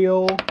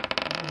Creel.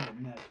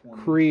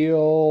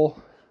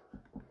 Creel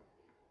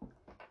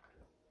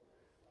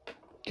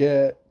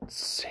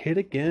gets hit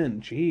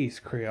again.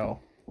 Jeez,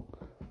 Creel.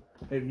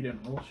 Maybe he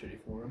didn't roll shitty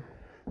for him.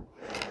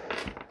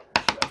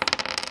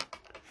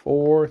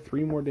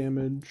 3 more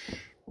damage.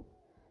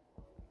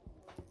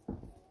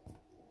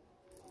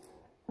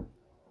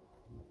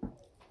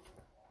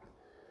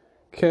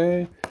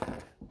 Okay.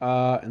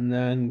 And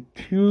then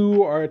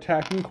 2 are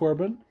attacking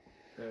Corbin.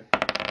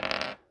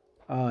 Okay.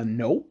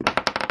 Nope.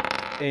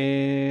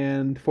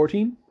 And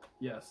 14?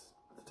 Yes,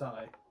 it's a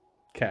tie.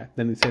 Okay,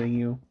 then he's hitting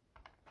you.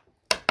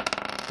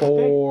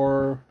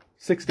 For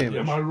 6 damage.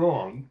 Am I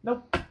wrong?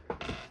 Nope.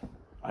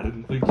 I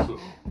didn't think so.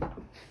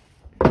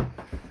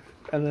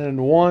 And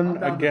then 1 I'm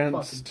down to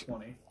against... fucking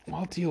 20.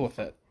 I'll deal with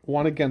it.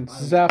 1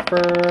 against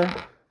Zephyr.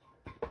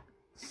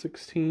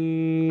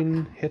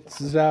 16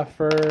 hits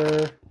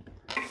Zephyr.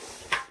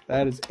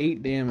 That is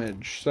 8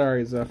 damage.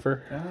 Sorry,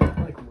 Zephyr. Can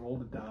I like roll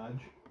to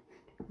dodge?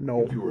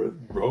 No. If you were a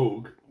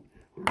rogue,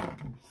 or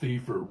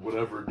thief, or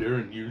whatever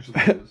Darren usually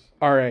is.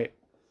 All right.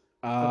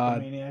 The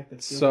maniac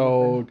that steals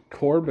So everything?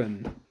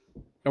 Corbin.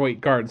 Oh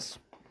wait, guards.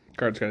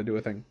 Guard's got to do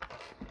a thing.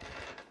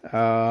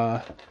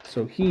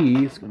 So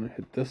he's going to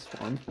hit this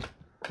one.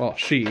 Well,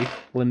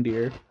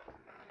 Lindir.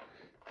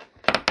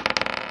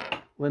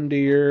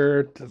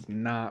 Lindir does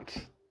not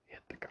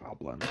hit the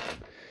goblin.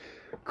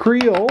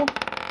 Creel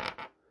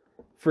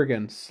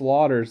friggin'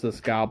 slaughters this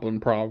goblin,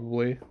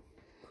 probably.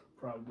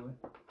 Probably.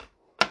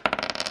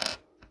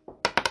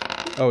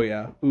 Oh,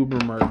 yeah.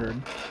 Uber murdered.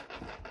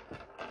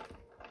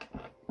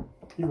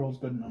 He rolls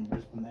good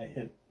numbers when they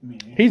hit me.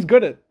 He's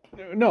good at...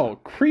 No,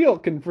 Creel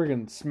can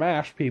friggin'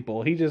 smash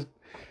people. He just...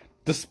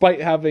 Despite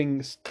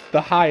having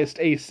the highest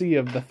AC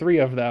of the three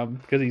of them,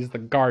 because he's the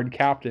guard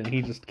captain,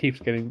 he just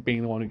keeps being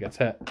the one who gets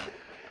hit.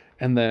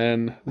 And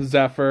then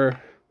Zephyr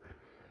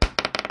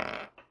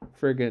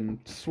friggin'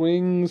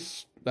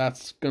 swings.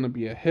 That's gonna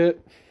be a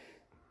hit.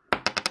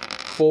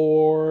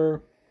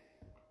 4.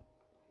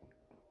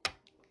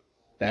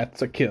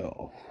 That's a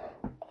kill.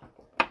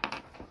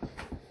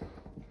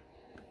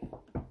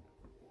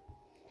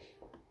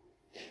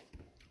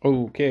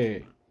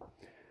 Okay.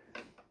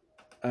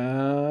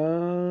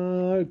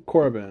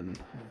 Corbin.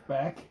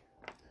 Back.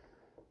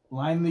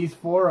 Line these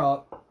 4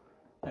 up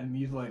and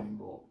use lightning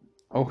bolt.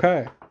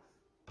 Okay.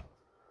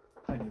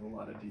 I need a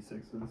lot of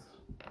d6s.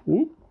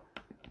 Whoop.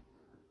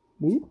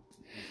 Whoop.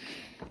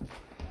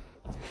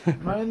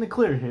 Am I in the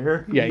clear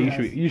here? Yeah,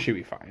 Yes. you should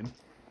be fine.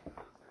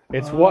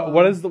 It's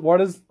what is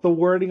the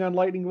wording on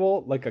lightning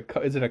bolt? Like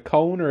is it a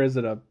cone or is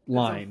it a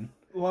line?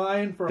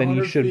 Line for Then you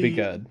 100 should be feet.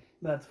 good.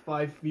 That's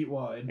 5 feet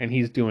wide And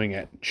he's doing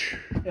it.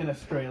 in a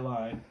straight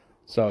line.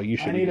 So you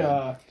I should be need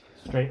good.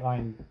 Straight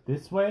line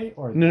this way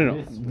or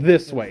No,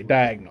 this way,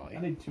 diagonally.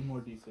 I need 2 more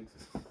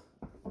d6s.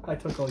 I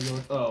took all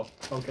yours. Oh,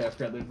 okay. I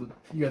forgot.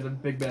 You guys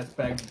have big ass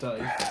bags of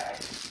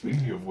dice.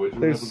 Speaking of which,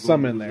 what There's happens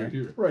some when in it was there. Right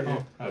here. Right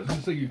here. Oh, I was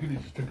just saying you could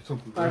have just took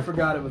something. I there.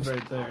 forgot it was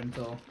right there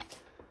until.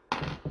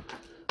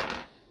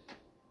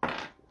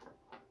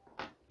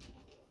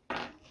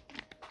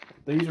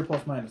 These are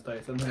plus minus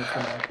dice. I don't think it's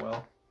gonna work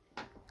well.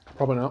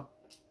 Probably not.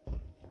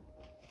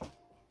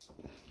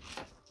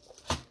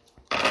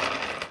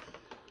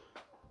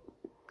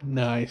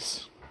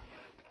 Nice.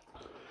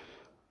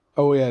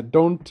 Oh yeah,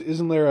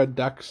 isn't there a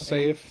dex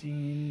save?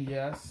 18,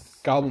 yes.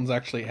 Goblins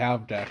actually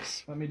have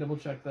dex. Let me double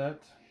check that.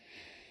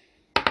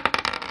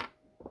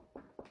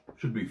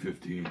 Should be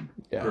 15.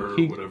 Yeah, Or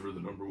he- whatever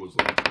the number was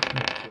last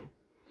time. So.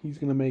 He's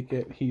gonna make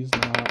it. He's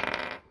not.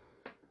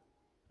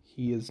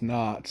 He is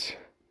not.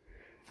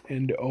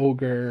 And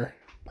Ogre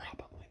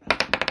probably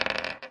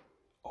not.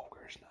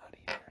 Ogre's not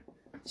either.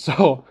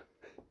 So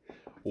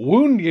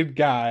wounded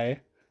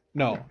guy.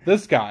 No,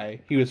 this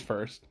guy, he was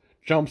first.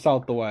 Jumps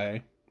out the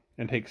way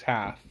and takes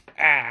half.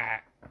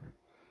 Ah!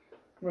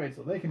 Right,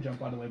 so they can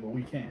jump out of the way, but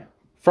we can't.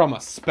 From a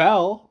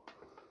spell.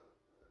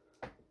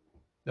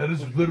 That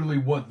is literally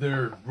what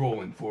they're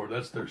rolling for.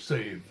 That's their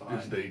save. Fine.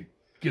 Is they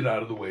get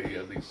out of the way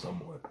at least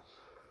somewhat.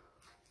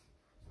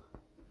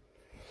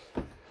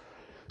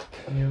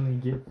 You only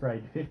get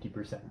fried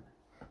 50%.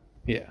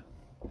 Yeah.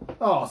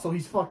 Oh, so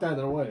he's fucked out of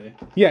their way.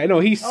 Yeah, no,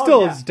 he Oh,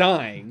 still yeah. is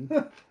dying.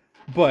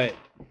 But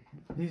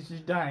He's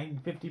just dying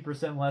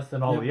 50% less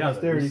than all the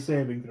Dexterity others.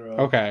 saving throw.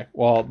 okay,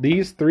 well,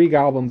 these 3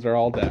 goblins are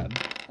all dead.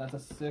 That's a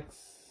 6,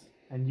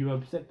 And you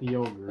upset the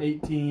ogre.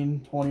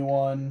 18,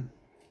 21,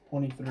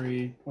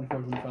 23,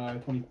 24,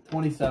 25, 20,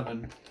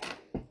 27.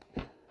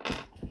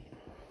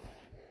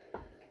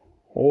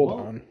 Hold Well,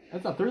 on.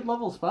 That's a 3rd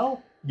level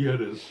spell? Yeah,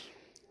 it is.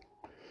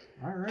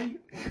 Alright.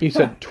 You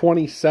said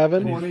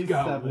 27? And he's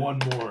got 27. one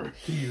more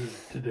to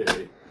use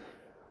today.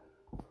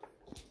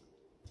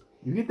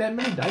 You get that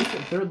many dice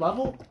at 3rd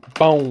level?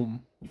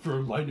 Boom.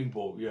 For lightning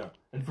bolt, yeah.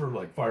 And for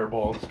like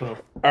fireball and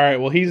stuff. Alright,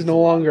 well, he's no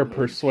longer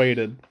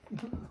persuaded.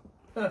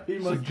 He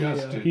must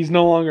Suggested. be. He's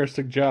no longer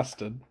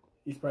suggested.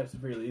 He's probably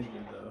severely injured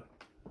though.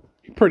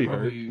 Pretty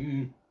hurt.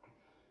 Probably,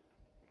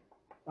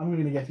 I'm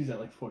gonna guess he's at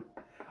like 40.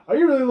 Are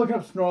you really looking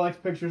up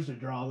Snorlax pictures to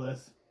draw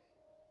this?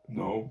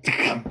 no.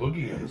 I'm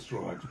looking at a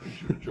Snorlax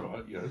picture to draw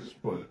it, yes,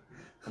 but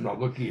I'm not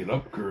looking it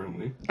up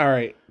currently.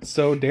 Alright,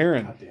 so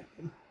Darren, God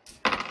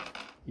damn.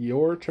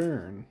 your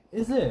turn.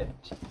 Is it?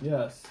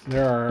 Yes.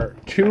 There are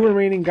 2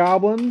 remaining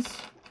goblins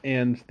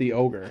and the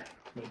ogre.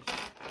 Which...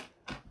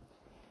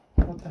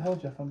 What the hell,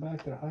 Jeff? I'm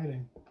back there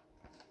hiding.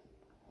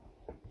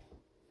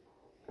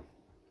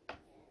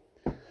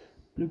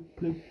 Bloop,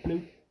 bloop,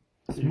 bloop.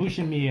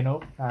 Smooshing me, you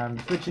know. I'm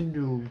switching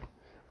to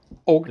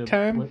Ogre the-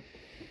 time? what-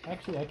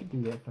 Actually, I could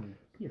do that from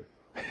here.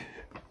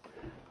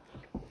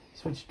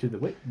 Switch to the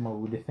whip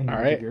mode thing.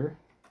 Alright.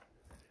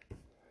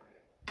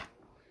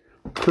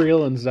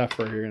 Creel and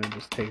Zephyr, you're gonna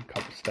just take a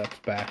couple steps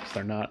back so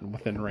they're not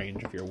within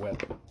range of your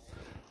whip.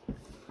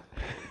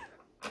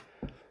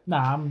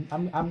 Nah,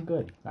 I'm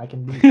good. I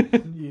can be.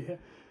 Yeah.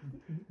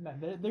 Nah,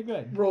 they're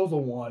good. Rolls a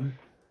 1.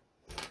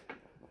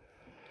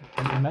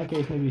 In that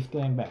case, maybe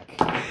stand back.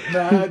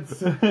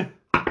 That's.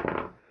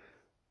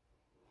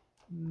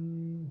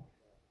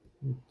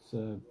 It's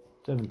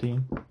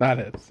 17. That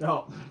is.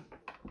 Oh.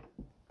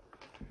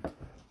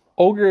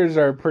 Ogres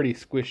are pretty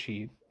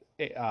squishy,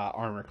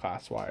 armor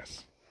class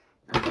wise.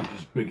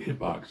 Just big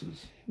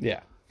hitboxes.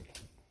 Yeah.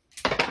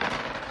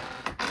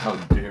 How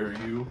dare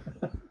you?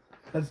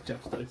 That's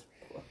Jeff's dice.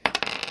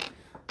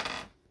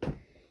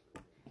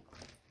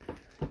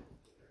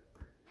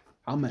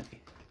 How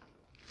many?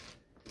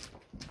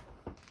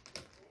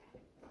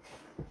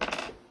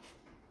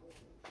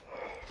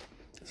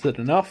 Is it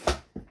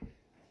enough?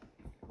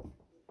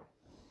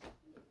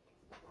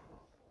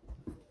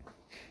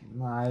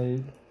 My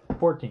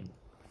 14.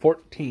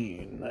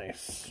 14.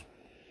 Nice.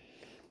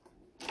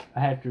 I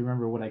have to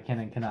remember what I can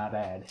and cannot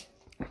add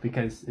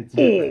because it's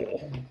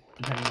different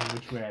depending on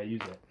which way I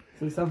use it.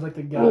 So he sounds like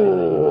the guy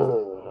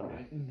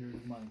that injured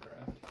in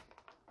Minecraft.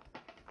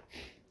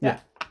 Yeah.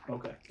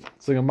 Okay.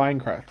 It's like a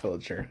Minecraft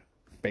villager,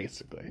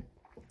 basically.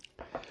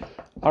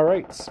 All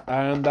right,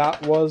 and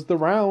that was the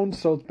round,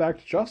 so it's back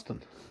to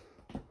Justin.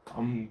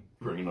 I'm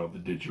bringing out the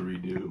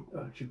didgeridoo.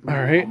 All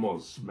right. I'm gonna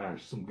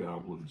smash some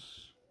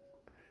goblins.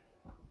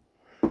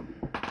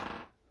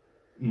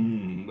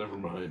 Never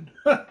mind.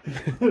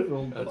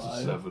 That's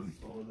a 7.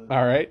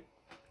 All right.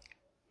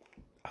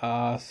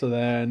 So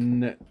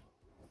then,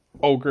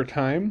 ogre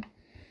time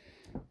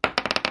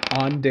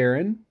on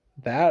Darren.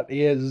 That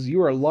is,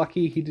 you are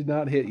lucky he did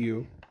not hit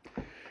you.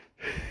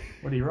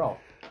 What do you roll?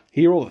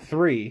 He rolled a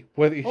 3.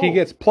 With he Oh.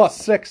 gets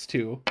 +6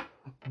 too,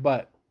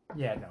 but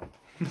Yeah,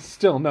 no.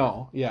 still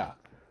no. Yeah,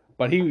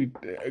 but he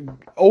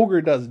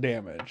ogre does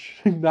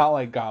damage, not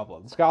like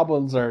goblins.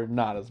 Goblins are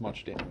not as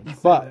much damage,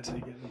 but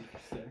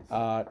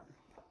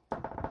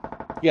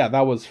yeah,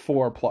 that was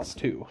 4 +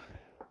 2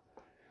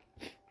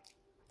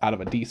 out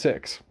of a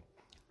D6.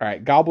 All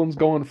right, goblins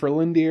going for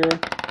Lindir.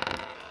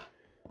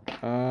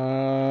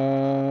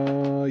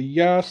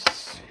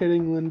 Yes,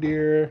 hitting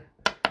Lindir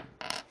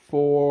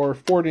for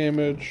 4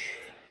 damage.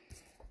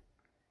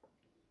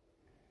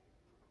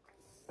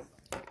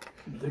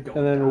 And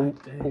then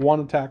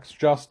one attacks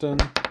Justin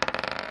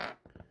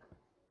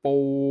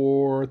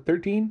for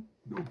 13?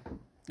 Nope.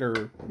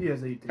 Or He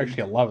has 18.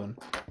 actually 11.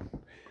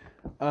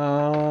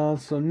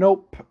 So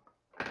nope.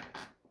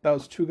 That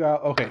was 2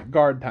 okay,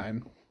 guard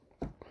time.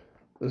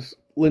 This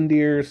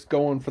Lindir's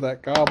going for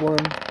that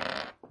goblin.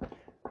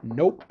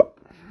 Nope.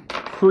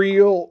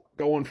 Creel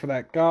going for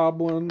that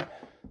goblin.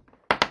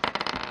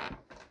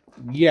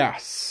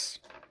 Yes.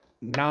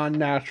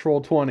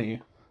 Non-natural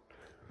 20.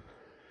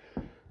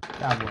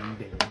 Goblin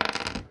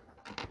dead.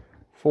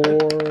 4,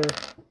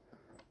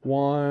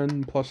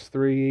 1 +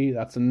 3.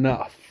 That's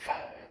enough.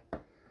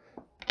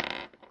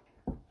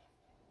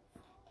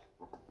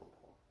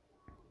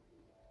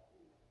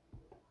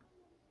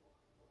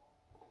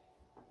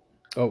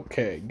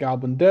 Okay,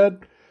 goblin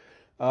dead.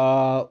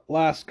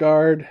 Last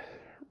guard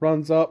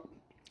runs up.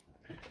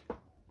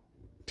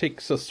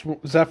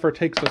 Zephyr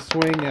takes a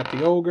swing at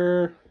the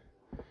ogre.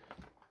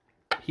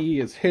 He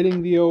is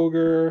hitting the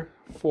ogre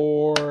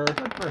for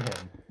Good for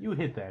him. You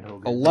hit that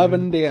ogre.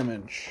 11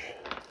 damage.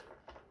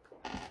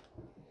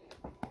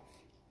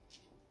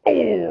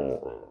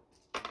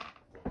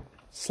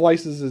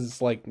 Slices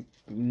his like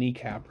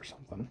kneecap or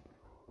something.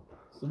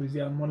 So he's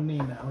on one knee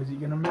now. Is he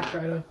gonna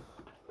try to?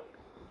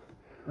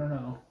 I don't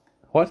know.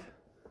 What?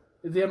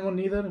 Is he on one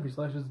knee then? If he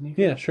slashes his knee?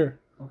 Yeah, sure.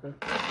 Okay.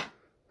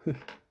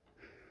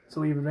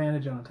 So we have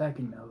advantage on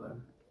attacking now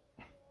then.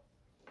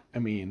 I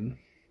mean,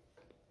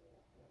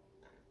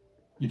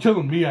 You're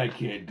telling me I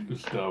can't do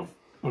stuff,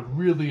 but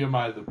really am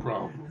I the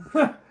problem?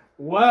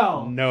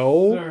 Well,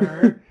 no.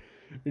 sir.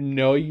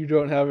 No, you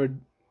don't have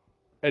an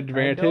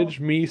advantage.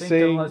 Me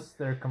saying unless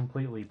they're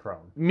completely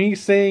prone. me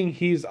saying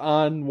he's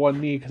on one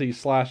knee because he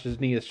slashed his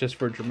knee is just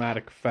for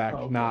dramatic effect,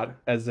 Okay. not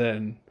as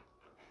in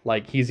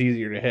like he's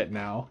easier to hit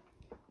now.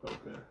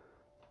 Okay.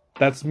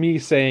 That's me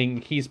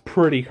saying he's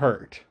pretty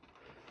hurt.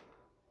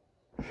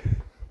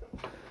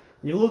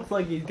 He looks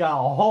like he's got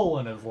a hole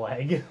in his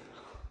leg.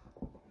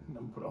 I'm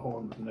gonna put a hole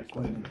in the next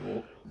lightning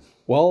bolt.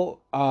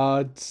 Well,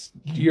 it's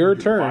your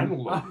turn.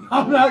 final lightning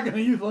I'm bolt. not gonna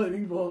use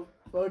lightning bolt.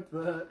 Fuck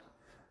that.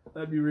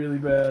 That'd be really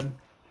bad.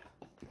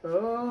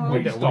 Oh,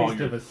 Waste Waste all of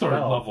your a 3rd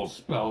spell. level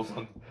spells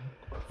on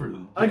for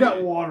the I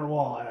got water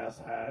wall ass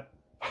hat.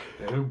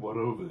 And what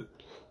of it?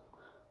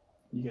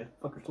 You guys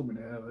fuckers told me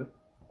to have it.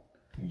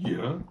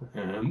 Yeah,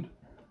 and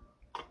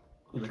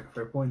You make a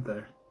fair point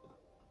there.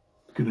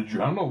 could have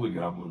drowned all the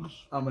goblins.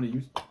 I'm gonna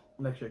use.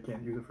 Actually, I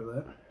can't use it for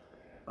that.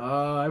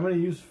 I'm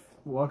gonna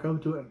walk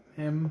up to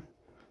him.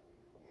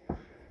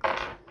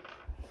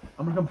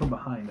 I'm gonna come from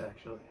behind,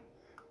 actually.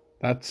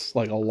 That's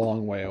like a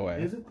long way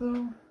away. Is it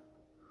though?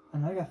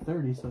 And I got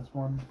 30, so that's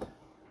one.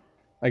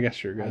 I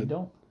guess you're I good.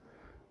 don't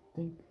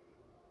think.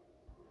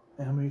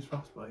 And I'm gonna use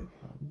frostbite.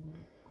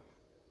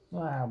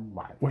 Why?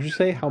 What'd you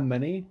say? How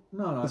many?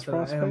 No, I Is said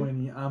frostbite?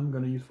 I'm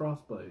gonna use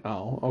frostbite.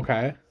 Oh,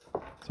 okay.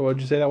 So what'd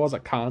you say that was? A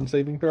con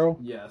saving throw?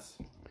 Yes.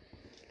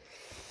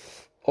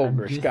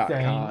 Ogre I'm just Scott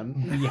saying, con.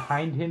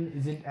 behind him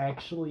isn't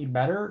actually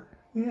better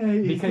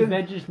Yeah, because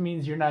that just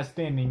means you're not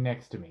standing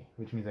next to me,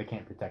 which means I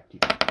can't protect you.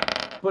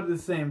 But at the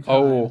same time.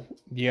 Oh,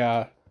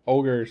 yeah.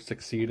 Ogre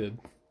succeeded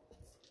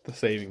the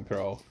saving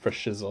throw for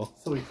Shizzle.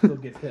 So he still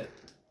gets hit.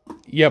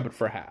 Yeah, but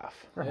for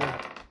half.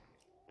 Yeah.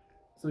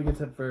 So he gets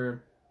hit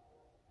for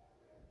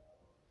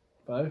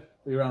 5?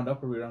 We round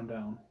up or we round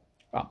down?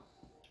 Oh.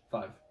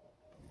 5.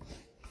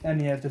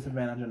 And he has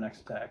disadvantage on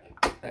next attack.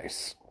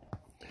 Nice.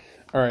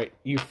 Alright,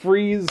 you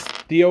freeze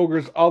the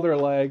ogre's other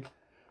leg,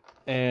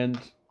 and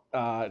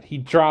he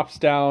drops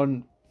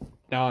down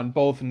now on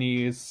both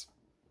knees,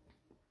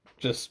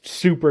 just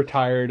super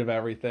tired of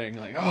everything.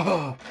 Like,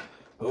 oh,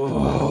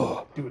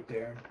 Do it,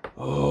 Darren.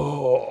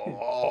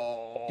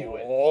 oh, Do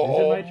it. Is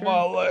it my turn?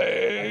 my I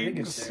think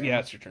it's legs. Darren. Yeah,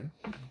 it's your turn.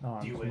 Oh,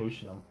 I'm Do it.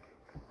 smooshing them.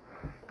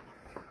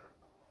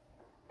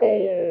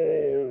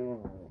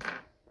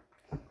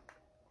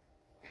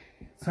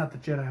 It's not the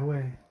Jedi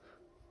way.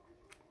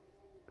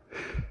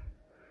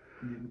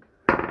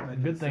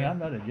 Good thing I'm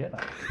not a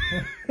Jedi.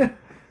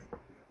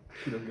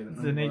 You don't get it. It's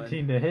an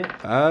 18 to hit.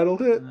 That'll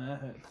hit.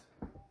 That hits.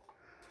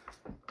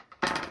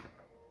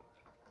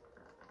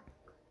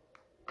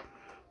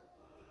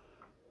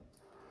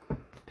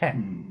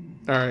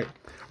 Alright.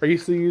 Are you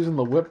still using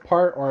the whip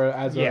part or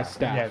as a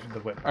staff? Yeah, the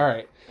whip.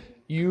 Alright.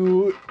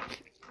 You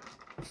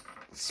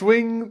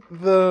swing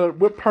the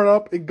whip part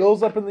up, it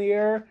goes up in the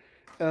air,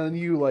 and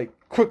you like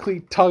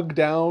quickly tug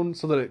down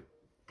so that it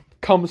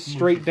comes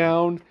straight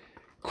down,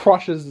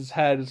 crushes his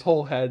head, his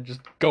whole head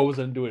just goes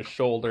into his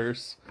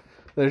shoulders.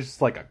 There's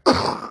just like a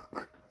So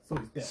he's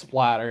dead.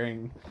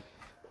 splattering,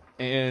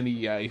 and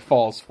he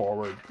falls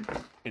forward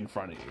in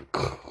front of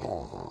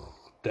you.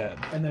 Dead.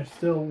 And there's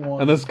still one.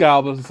 And this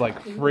goblin's like I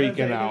was gonna say, freaking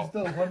there's out.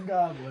 still one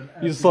goblin.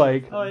 He's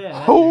like, Oh,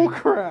 yeah, oh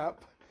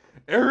crap,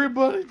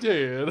 everybody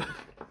dead.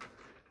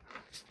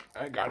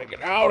 I gotta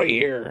get out of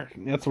here.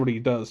 And that's what he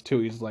does too.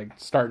 He's like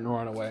starting to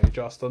run away,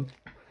 Justin.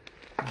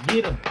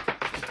 Get him.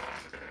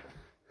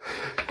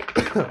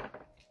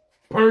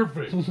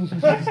 Perfect. He's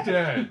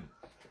dead.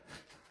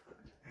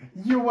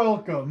 You're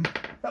welcome.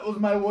 That was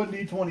my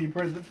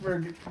 1d20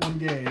 for one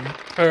game.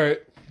 Alright.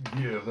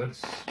 Yeah,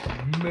 that's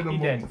He minimum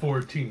dead.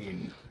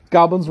 14.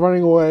 Goblin's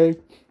running away.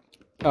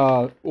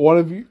 One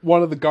of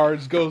the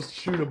guards goes to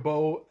shoot a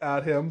bow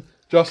at him.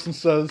 Justin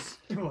says,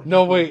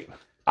 no wait,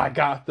 I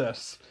got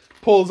this.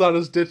 Pulls out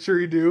his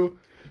didgeridoo,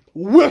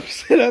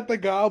 whips it at the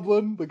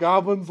goblin. The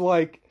goblin's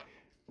like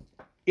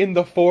in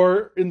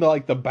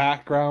the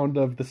background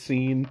of the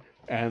scene,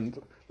 and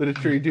the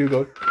didgeridoo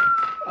goes.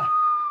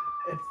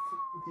 It's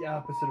the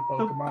opposite of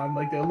Pokemon.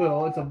 Like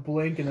it's a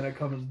blink and then it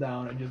comes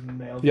down and just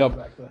nails Yep. you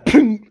back to the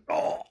head.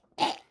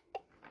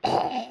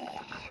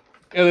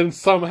 And then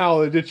somehow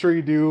the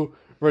didgeridoo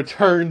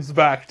returns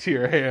back to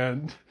your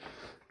hand.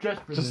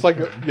 Just for Just this like,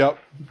 turn. yep.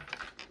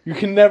 You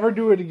can never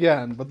do it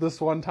again, but this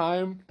one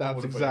time, that's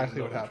What if I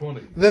exactly use what another happened.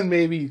 20? Then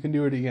maybe you can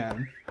do it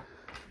again.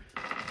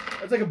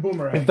 It's like a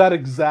boomerang. If that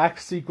exact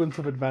sequence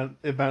of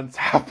events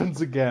happens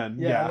again,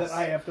 yeah, yes. then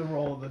I have to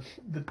roll the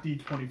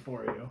d20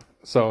 for you.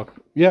 So,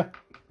 yeah,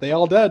 they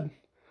all dead.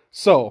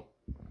 So,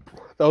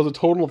 that was a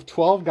total of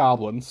 12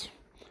 goblins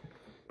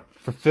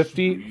for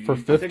 50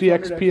 600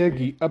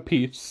 XP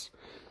apiece,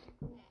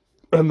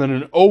 and then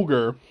an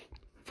ogre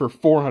for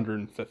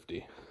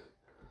 450.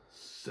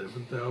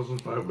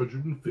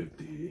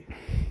 7,550.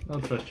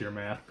 Don't trust your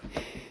math.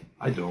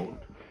 I don't.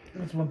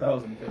 That's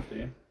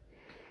 1,050.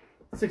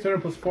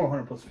 600 plus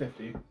 400 plus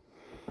 50.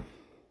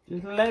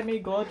 Just let me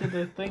go to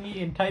the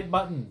thingy and type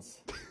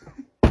buttons.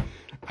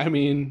 I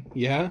mean,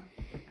 yeah.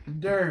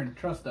 Darn,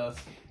 trust us.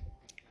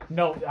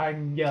 No,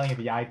 I'm yelling at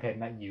the iPad,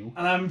 not you.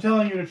 And I'm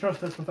telling you to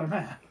trust us with our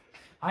math.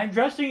 I'm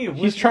trusting you.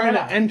 He's with trying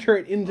math. to enter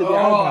it into the Oh,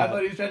 I thought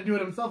iPad. he was trying to do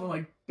it himself. I'm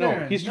like, No,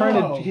 Darren, he's trying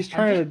no. to just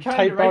type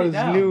trying to out write his it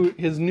down.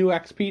 new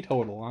XP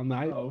total on the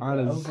Oh, on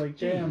I his. was like,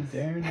 damn,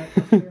 Darren, not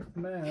trusting us with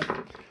math.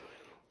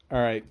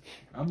 All right,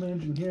 I'm the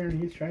engineer and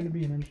he's trying to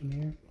be an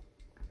engineer.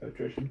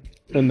 Electrician.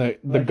 and the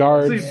Like,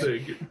 guards. Same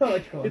thing.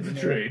 Electrical It's a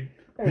engineer. trade.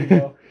 There we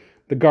go.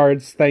 The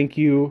guards thank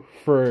you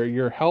for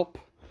your help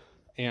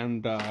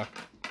and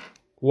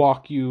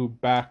walk you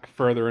back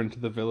further into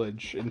the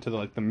village, into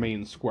the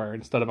main square,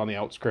 instead of on the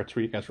outskirts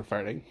where you guys were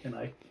fighting. And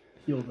I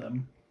heal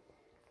them.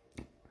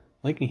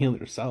 They can heal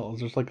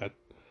yourselves. There's like a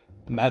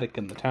medic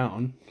in the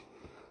town.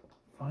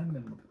 Find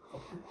them.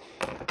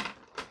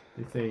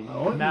 They say,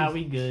 Oh, it nah, is-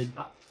 we good.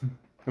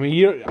 I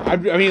mean, I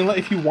mean,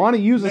 if you want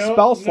to use a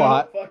spell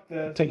slot fuck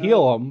this. to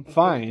heal them, I'm just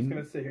fine.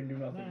 gonna sit here and do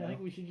nothing. I now. think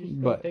we should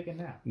just But- go take a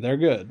nap. They're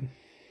good.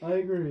 I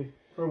agree.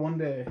 For one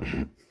day.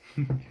 I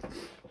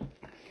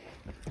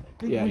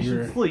think Yeah, we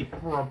you're- should sleep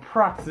for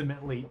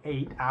approximately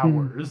 8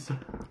 hours.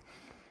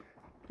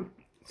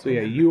 So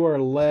yeah, you are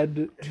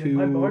led And then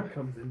my to. bard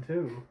comes in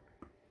too.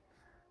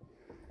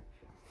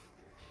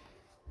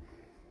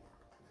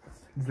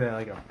 Is that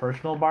like a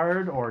personal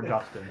bard or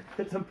Justin?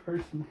 It's a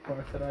personal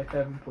part that I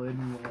haven't played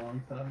in a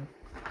long time.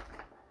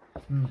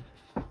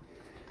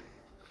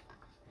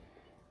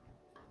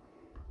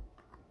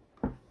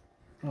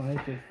 Oh, I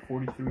just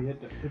 43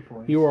 hit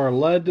points. You are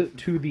led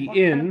to the What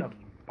inn. kind of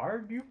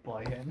bard you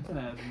playing? An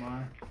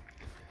Asmar.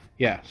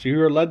 Yeah, so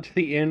you are led to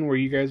the inn where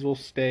you guys will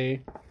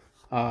stay.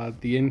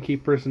 The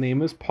innkeeper's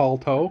name is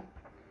Palto.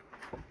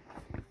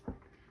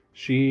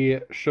 She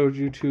showed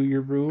you to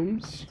your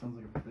rooms. Sounds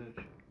like a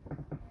bitch.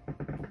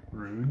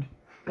 Rude.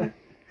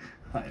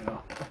 I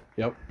know.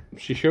 Yep.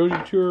 She showed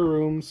you to her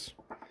rooms.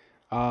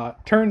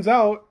 Turns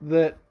out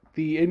that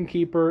the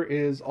innkeeper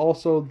is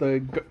also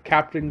the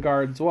captain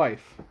guard's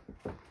wife.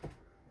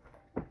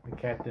 The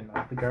captain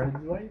of the guard's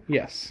wife?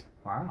 Yes.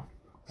 Wow.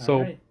 So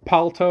Alright.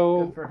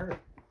 Palto, Good for her.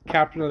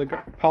 captain of the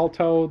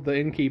Palto, the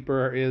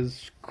innkeeper,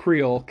 is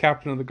Creel,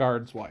 captain of the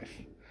guard's wife.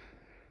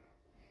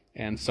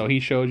 And so he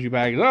shows you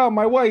back. Oh,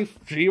 my wife,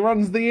 she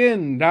runs the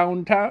inn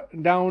down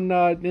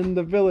in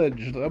the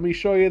village. Let me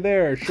show you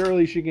there.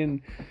 Surely she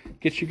can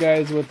get you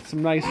guys with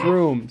some nice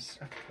rooms.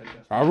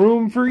 A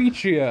room for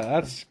each of you.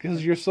 That's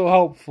because you're so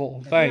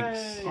helpful.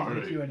 Thanks. Yay,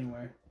 Alright. get you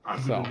anywhere.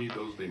 I'm So. gonna need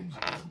those names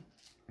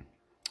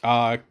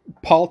again.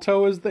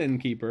 Palto is the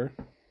innkeeper.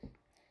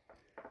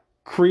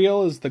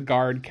 Creel is the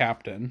guard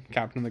captain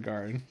of the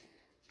guard.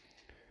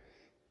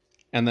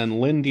 And then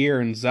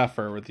Lindier and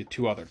Zephyr were the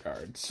two other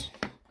guards.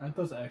 Aren't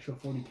those actual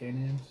 40k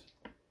names?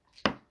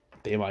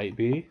 They might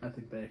be. I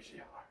think they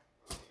actually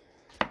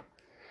are.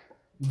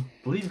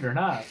 Believe it or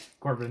not,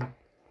 Corbin,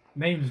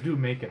 names do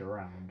make it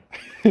around.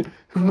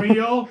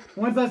 Creel?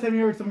 When's the last time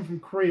you heard someone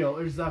from Creel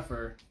or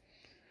Zephyr?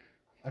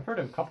 I've heard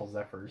of a couple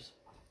Zephyrs.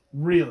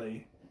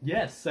 Really?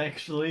 Yes,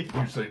 actually.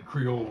 You said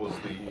Creole was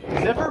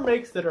the. Zephyr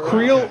makes it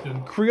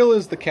around. Creel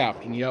is the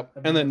captain, yep.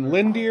 And then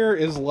Lindier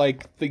is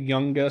like the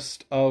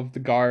youngest of the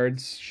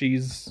guards.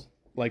 She's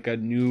like a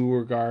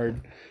newer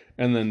guard.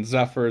 And then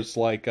Zephyr's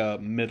like a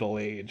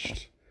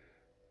middle-aged,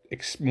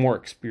 more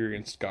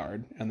experienced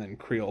guard. And then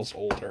Creel's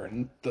older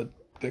and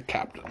the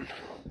captain.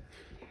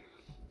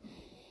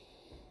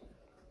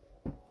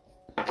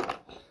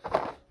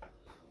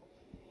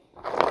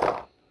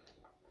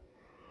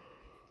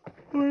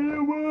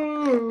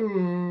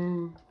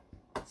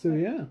 So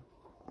yeah.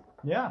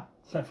 Yeah.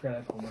 I forgot I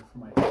have homework for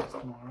my test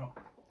tomorrow.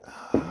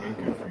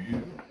 Good for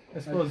you. I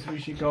suppose we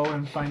should go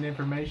and find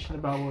information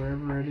about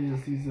wherever it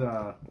is these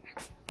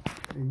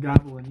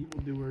goblin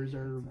evildoers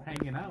are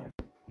hanging out.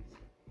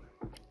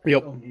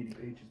 Yep. Oh, 80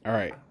 pages. All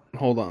right.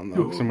 Hold on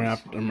though, 'cause I'm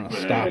gonna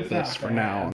stop this for now.